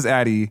teacher, Mrs.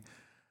 Addy,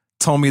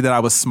 told me that I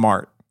was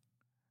smart.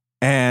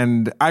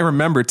 And I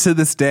remember to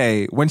this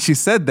day, when she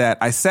said that,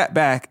 I sat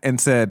back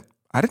and said,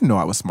 I didn't know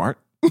I was smart.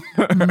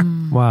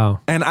 Wow.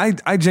 And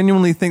I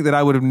genuinely think that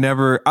I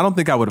don't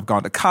think I would have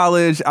gone to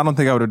college. I don't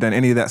think I would have done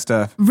any of that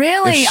stuff.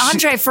 Really?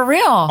 Andre, for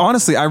real?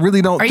 Honestly, I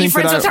really don't think Are you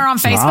friends with her on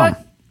Facebook?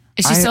 Wow.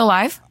 Is she still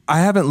alive? I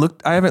haven't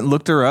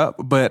looked her up,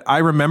 but I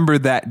remember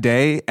that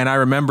day, and I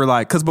remember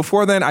because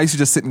before then I used to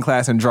just sit in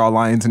class and draw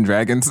lions and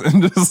dragons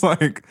and just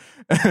like.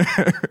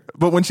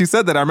 But when she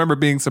said that, I remember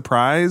being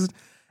surprised,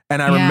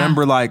 and I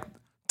remember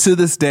to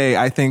this day,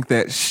 I think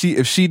that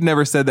if she'd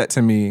never said that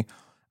to me,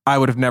 I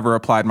would have never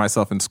applied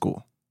myself in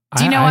school.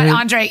 Do you know what,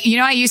 Andre?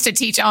 I used to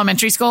teach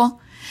elementary school.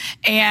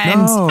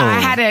 And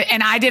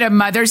I did a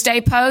Mother's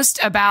Day post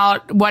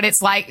about what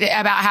it's like,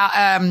 about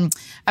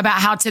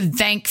how to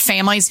thank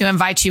families who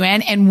invite you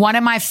in. And one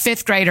of my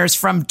fifth graders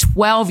from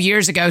 12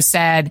 years ago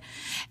said,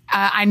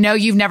 I know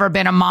you've never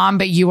been a mom,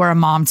 but you were a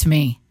mom to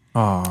me.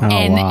 Oh.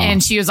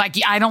 And she was like,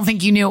 I don't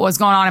think you knew what was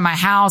going on in my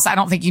house. I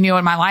don't think you knew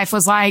what my life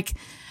was like,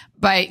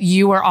 but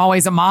you were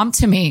always a mom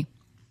to me.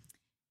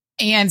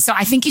 And so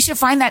I think you should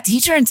find that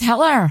teacher and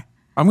tell her.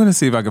 I'm going to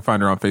see if I can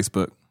find her on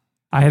Facebook.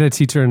 I had a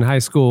teacher in high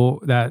school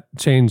that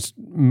changed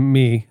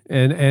me,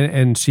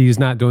 and she's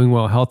not doing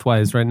well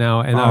health-wise right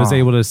now. And I was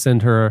able to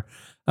send her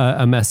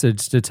a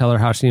message to tell her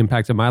how she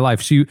impacted my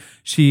life. It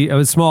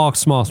was small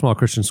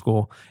Christian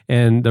school,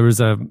 and there was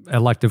a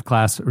elective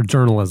class or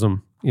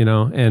journalism,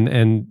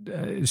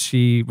 and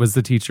she was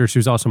the teacher. She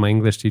was also my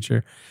English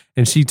teacher,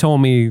 and she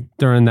told me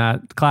during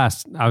that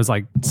class, I was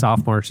like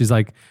sophomore. She's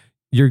like,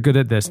 you're good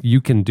at this. You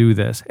can do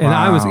this. And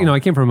I was, I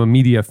came from a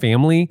media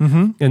family.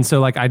 Mm-hmm. And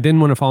so I didn't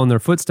want to follow in their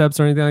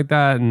footsteps or anything like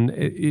that. And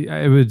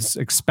it was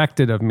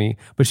expected of me,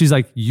 but she's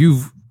like,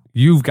 you've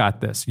got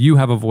this. You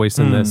have a voice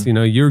in this,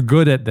 you're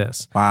good at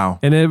this. Wow.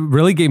 And it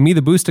really gave me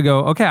the boost to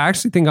go, okay, I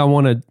actually think I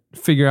want to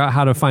figure out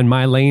how to find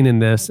my lane in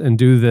this and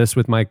do this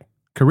with my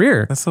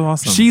career. That's so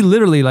awesome. She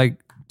literally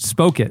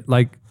spoke it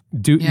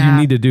you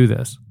need to do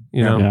this,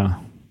 Yeah.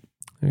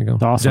 There you go.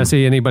 That's awesome.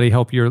 Jesse, anybody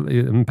help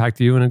impact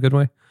you in a good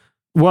way?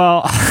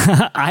 Well,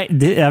 I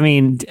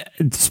mean,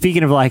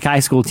 speaking of high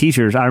school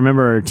teachers, I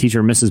remember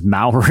teacher Mrs.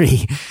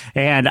 Mowry,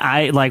 and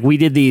we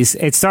did these.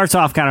 It starts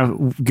off kind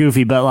of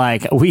goofy,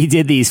 but we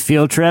did these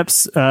field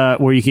trips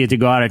where you get to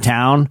go out of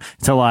town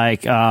to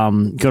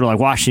go to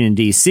Washington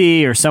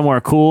D.C. or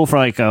somewhere cool for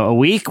a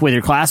week with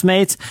your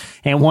classmates.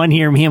 And one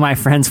year, me and my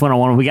friends went on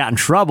one. We got in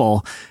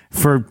trouble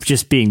for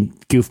just being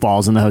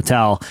goofballs in the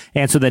hotel.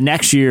 And so the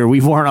next year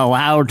we weren't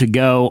allowed to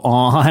go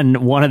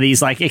on one of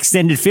these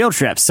extended field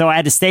trips. So I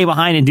had to stay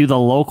behind and do the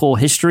local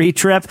history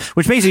trip,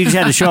 which basically you just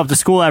had to show up to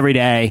school every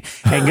day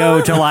and go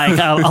to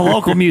a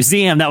local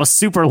museum that was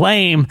super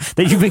lame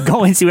that you've been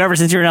going to ever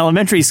since you're in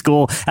elementary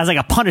school as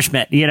a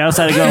punishment, so I had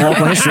to go to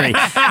local history.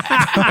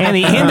 And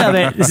the end of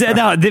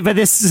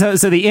it,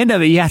 so the end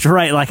of it, you have to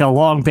write a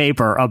long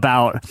paper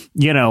about,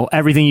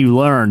 everything you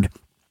learned.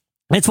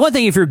 It's one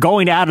thing if you're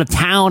going out of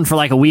town for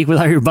like a week with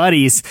all your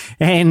buddies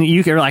and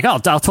you're like, oh,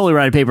 I'll totally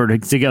write a paper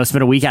to go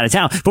spend a week out of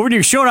town. But when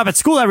you're showing up at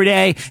school every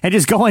day and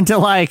just going to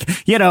like,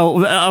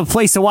 a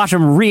place to watch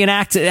them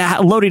reenact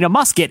loading a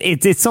musket,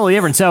 it's totally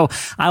different. So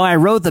I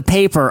wrote the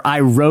paper,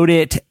 I wrote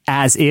it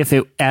as if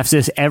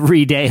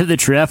every day of the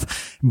trip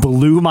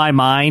blew my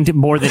mind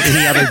more than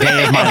any other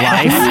day of my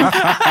life.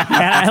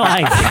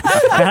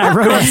 And I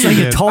wrote it as like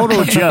a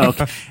total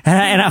joke.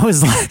 And I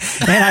was like,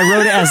 and I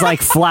wrote it as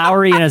like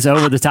flowery and as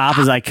over the top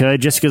as I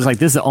could, just because like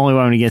this is the only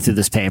way I'm going to get through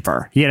this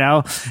paper,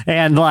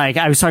 and like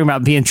I was talking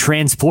about being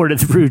transported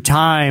through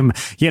time,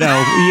 You're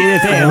a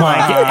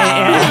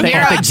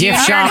junior in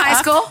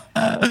high school?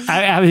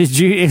 I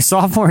was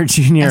sophomore,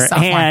 junior,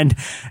 and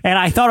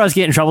I thought I was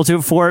getting in trouble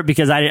for it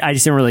because I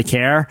just didn't really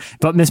care.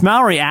 But Miss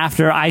Mallory,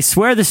 after, I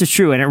swear this is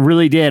true, and it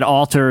really did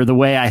alter the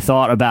way I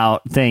thought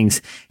about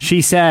things.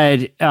 She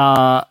said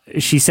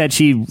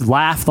she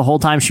laughed the whole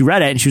time she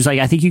read it, and she was like,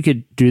 "I think you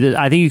could do this.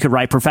 I think you could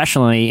write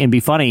professionally and be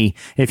funny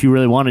if you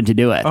really wanted to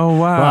do it." Oh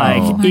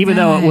wow! Like even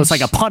though it was like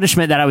a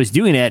punishment that I was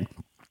doing it.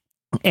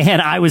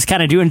 And I was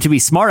kind of doing it to be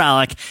smart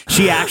aleck.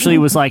 She actually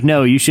was like,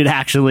 no, you should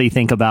actually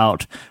think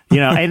about,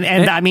 and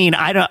I mean,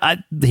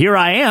 here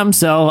I am.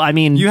 So, I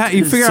mean,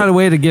 you figure out a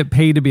way to get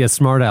paid to be a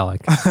smart aleck.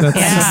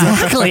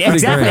 Exactly.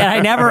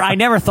 And I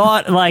never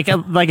thought, like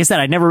I said,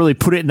 I never really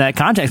put it in that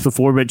context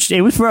before, but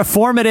it was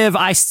formative.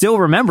 I still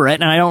remember it.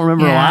 And I don't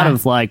remember a lot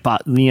of like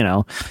that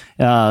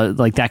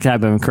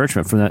type of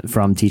encouragement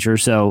from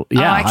teachers. So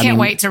yeah. I can't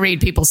wait to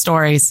read people's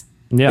stories.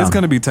 Yeah. It's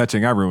going to be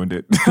touching. I ruined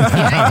it.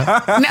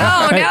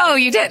 No,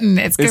 you didn't.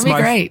 It's going to be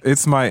great.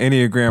 It's my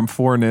Enneagram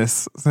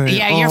 4-ness thing.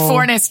 Yeah, your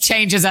 4-ness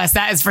changes us.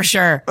 That is for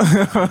sure.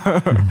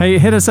 Hey,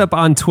 hit us up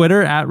on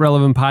Twitter at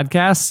Relevant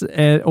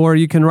Podcasts, or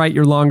you can write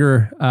your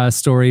longer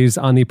stories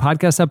on the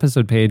podcast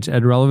episode page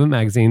at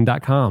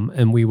relevantmagazine.com,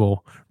 and we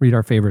will read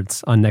our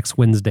favorites on next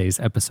Wednesday's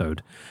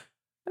episode.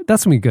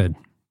 That's going to be good.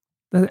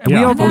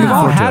 We've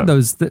all had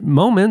those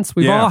moments.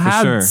 We've all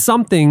had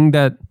something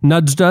that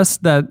nudged us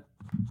that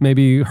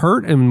maybe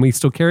hurt and we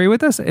still carry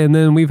with us, and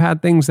then we've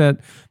had things that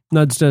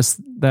nudged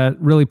us that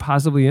really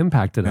positively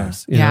impacted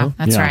us.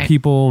 That's right.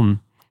 People and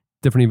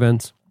different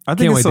events. I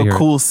think it's so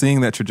cool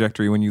seeing that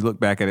trajectory when you look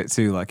back at it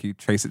too. Like you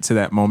trace it to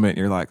that moment,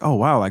 you're like, oh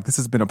wow, like this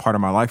has been a part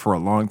of my life for a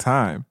long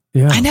time.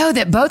 Yeah. I know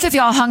that both of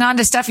y'all hung on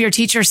to stuff your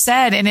teacher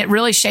said, and it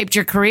really shaped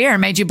your career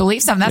and made you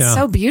believe something. That's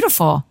so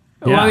beautiful.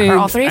 Yeah. For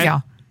all three of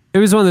y'all. It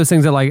was one of those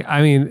things that, like,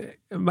 I mean,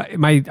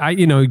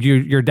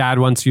 your dad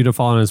wants you to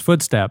follow in his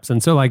footsteps.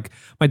 And so like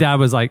my dad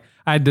was like,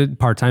 I had a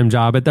part-time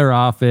job at their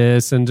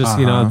office and just,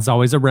 it's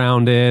always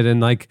around it and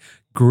like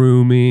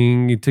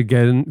grooming to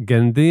get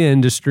into the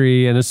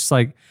industry. And it's just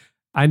like,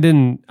 I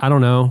don't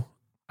know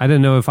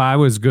if I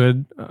was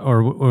good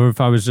or if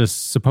I was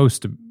just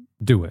supposed to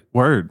do it.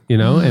 Word.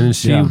 And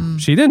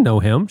she didn't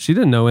know him. She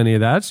didn't know any of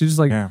that. She's just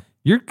like,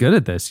 you're good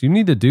at this. You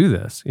need to do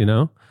this,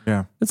 Yeah.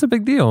 It's a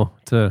big deal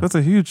That's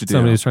a huge deal.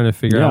 Somebody who's trying to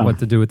figure out what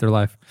to do with their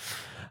life.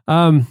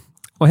 Well,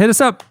 hit us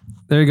up.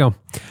 There you go.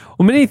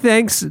 Well, many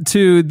thanks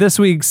to this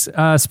week's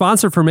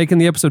sponsor for making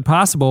the episode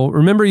possible.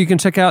 Remember, you can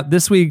check out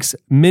this week's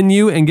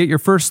menu and get your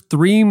first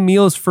 3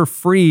 meals for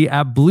free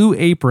at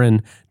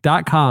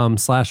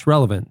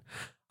blueapron.com/relevant.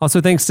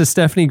 Also, thanks to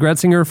Steffany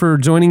Gretzinger for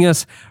joining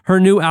us. Her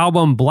new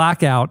album,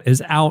 Blackout,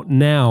 is out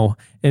now.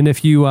 And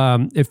if you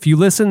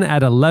listen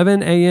at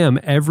 11 a.m.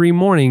 every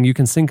morning, you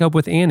can sync up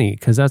with Annie,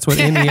 because that's what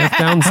Annie F.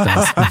 Downs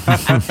does.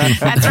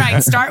 That's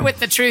right. Start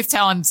with the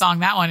truth-telling song.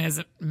 That one is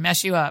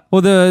mess you up.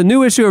 Well, the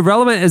new issue of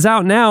Relevant is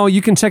out now.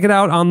 You can check it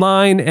out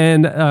online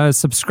and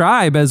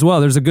subscribe as well.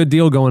 There's a good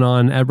deal going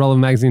on at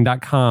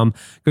relevantmagazine.com.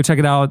 Go check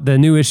it out. The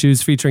new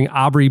issues featuring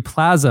Aubrey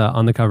Plaza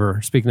on the cover.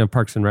 Speaking of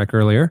Parks and Rec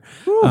earlier.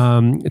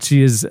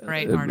 She is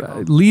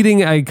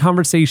leading a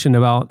conversation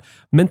about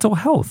mental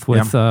health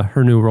with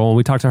her new role.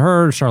 We talked to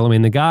her.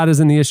 Charlemagne the God is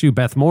in the issue.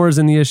 Beth Moore is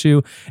in the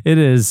issue. It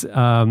is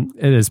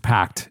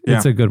packed.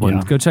 It's a good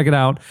one. Go check it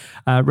out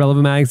at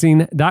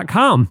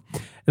relevantmagazine.com.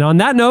 And on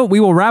that note, we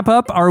will wrap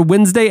up our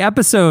Wednesday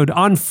episode.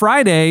 On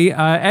Friday,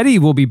 Eddie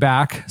will be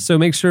back, so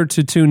make sure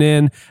to tune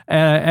in.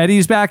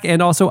 Eddie's back,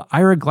 and also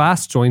Ira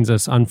Glass joins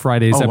us on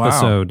Friday's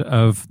episode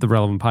of the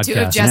Relevant Podcast. 2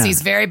 of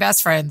Jesse's very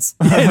best friends.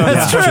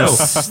 That's true.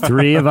 Just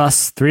three of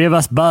us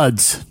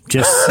buds.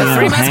 Just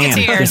 3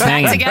 musketeers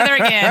back together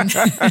again.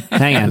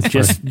 Hanging.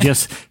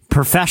 Just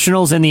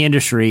professionals in the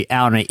industry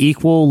out on an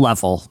equal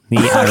level.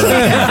 Colleagues.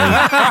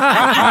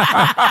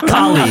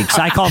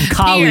 I call them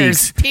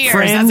colleagues. Peers.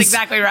 Friends, that's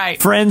exactly right.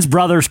 Friends,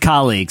 brothers,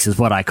 colleagues is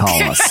what I call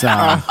us.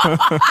 On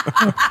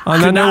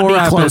could not be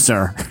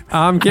closer.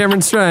 I'm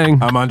Cameron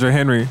Strang. I'm Andre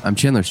Henry. I'm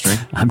Chandler Strang.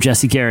 I'm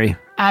Jesse Carey.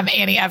 I'm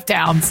Annie F.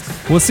 Downs.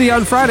 We'll see you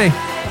on Friday.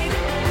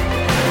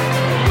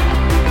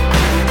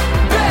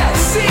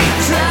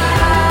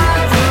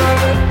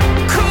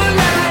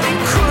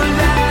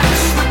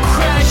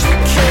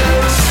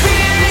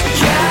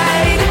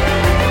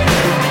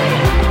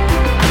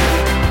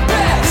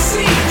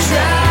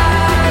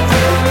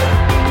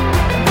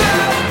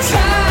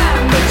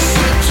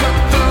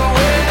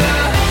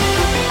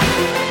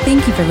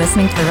 Thank you for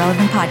listening to the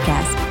Relevant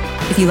Podcast.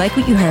 If you like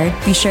what you heard,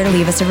 be sure to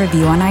leave us a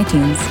review on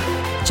iTunes.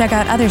 Check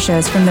out other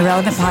shows from the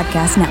Relevant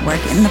Podcast Network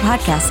in the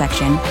podcast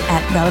section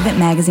at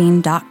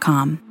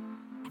relevantmagazine.com.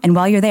 And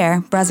while you're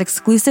there, browse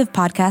exclusive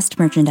podcast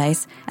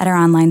merchandise at our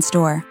online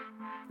store.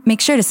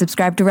 Make sure to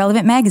subscribe to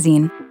Relevant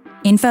Magazine.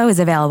 Info is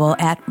available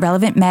at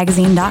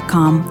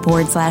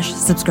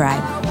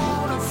relevantmagazine.com/subscribe.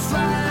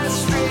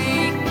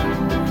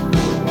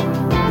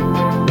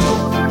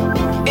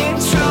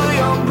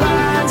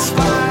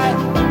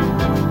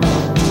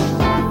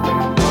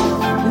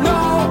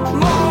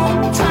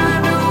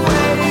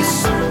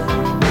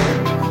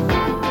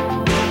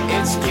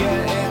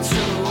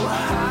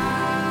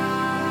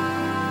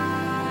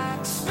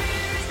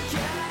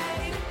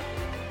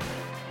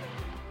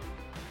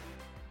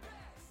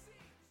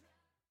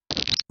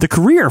 The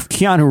career of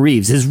Keanu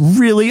Reeves is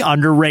really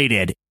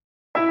underrated.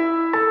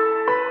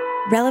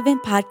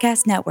 Relevant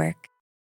Podcast Network.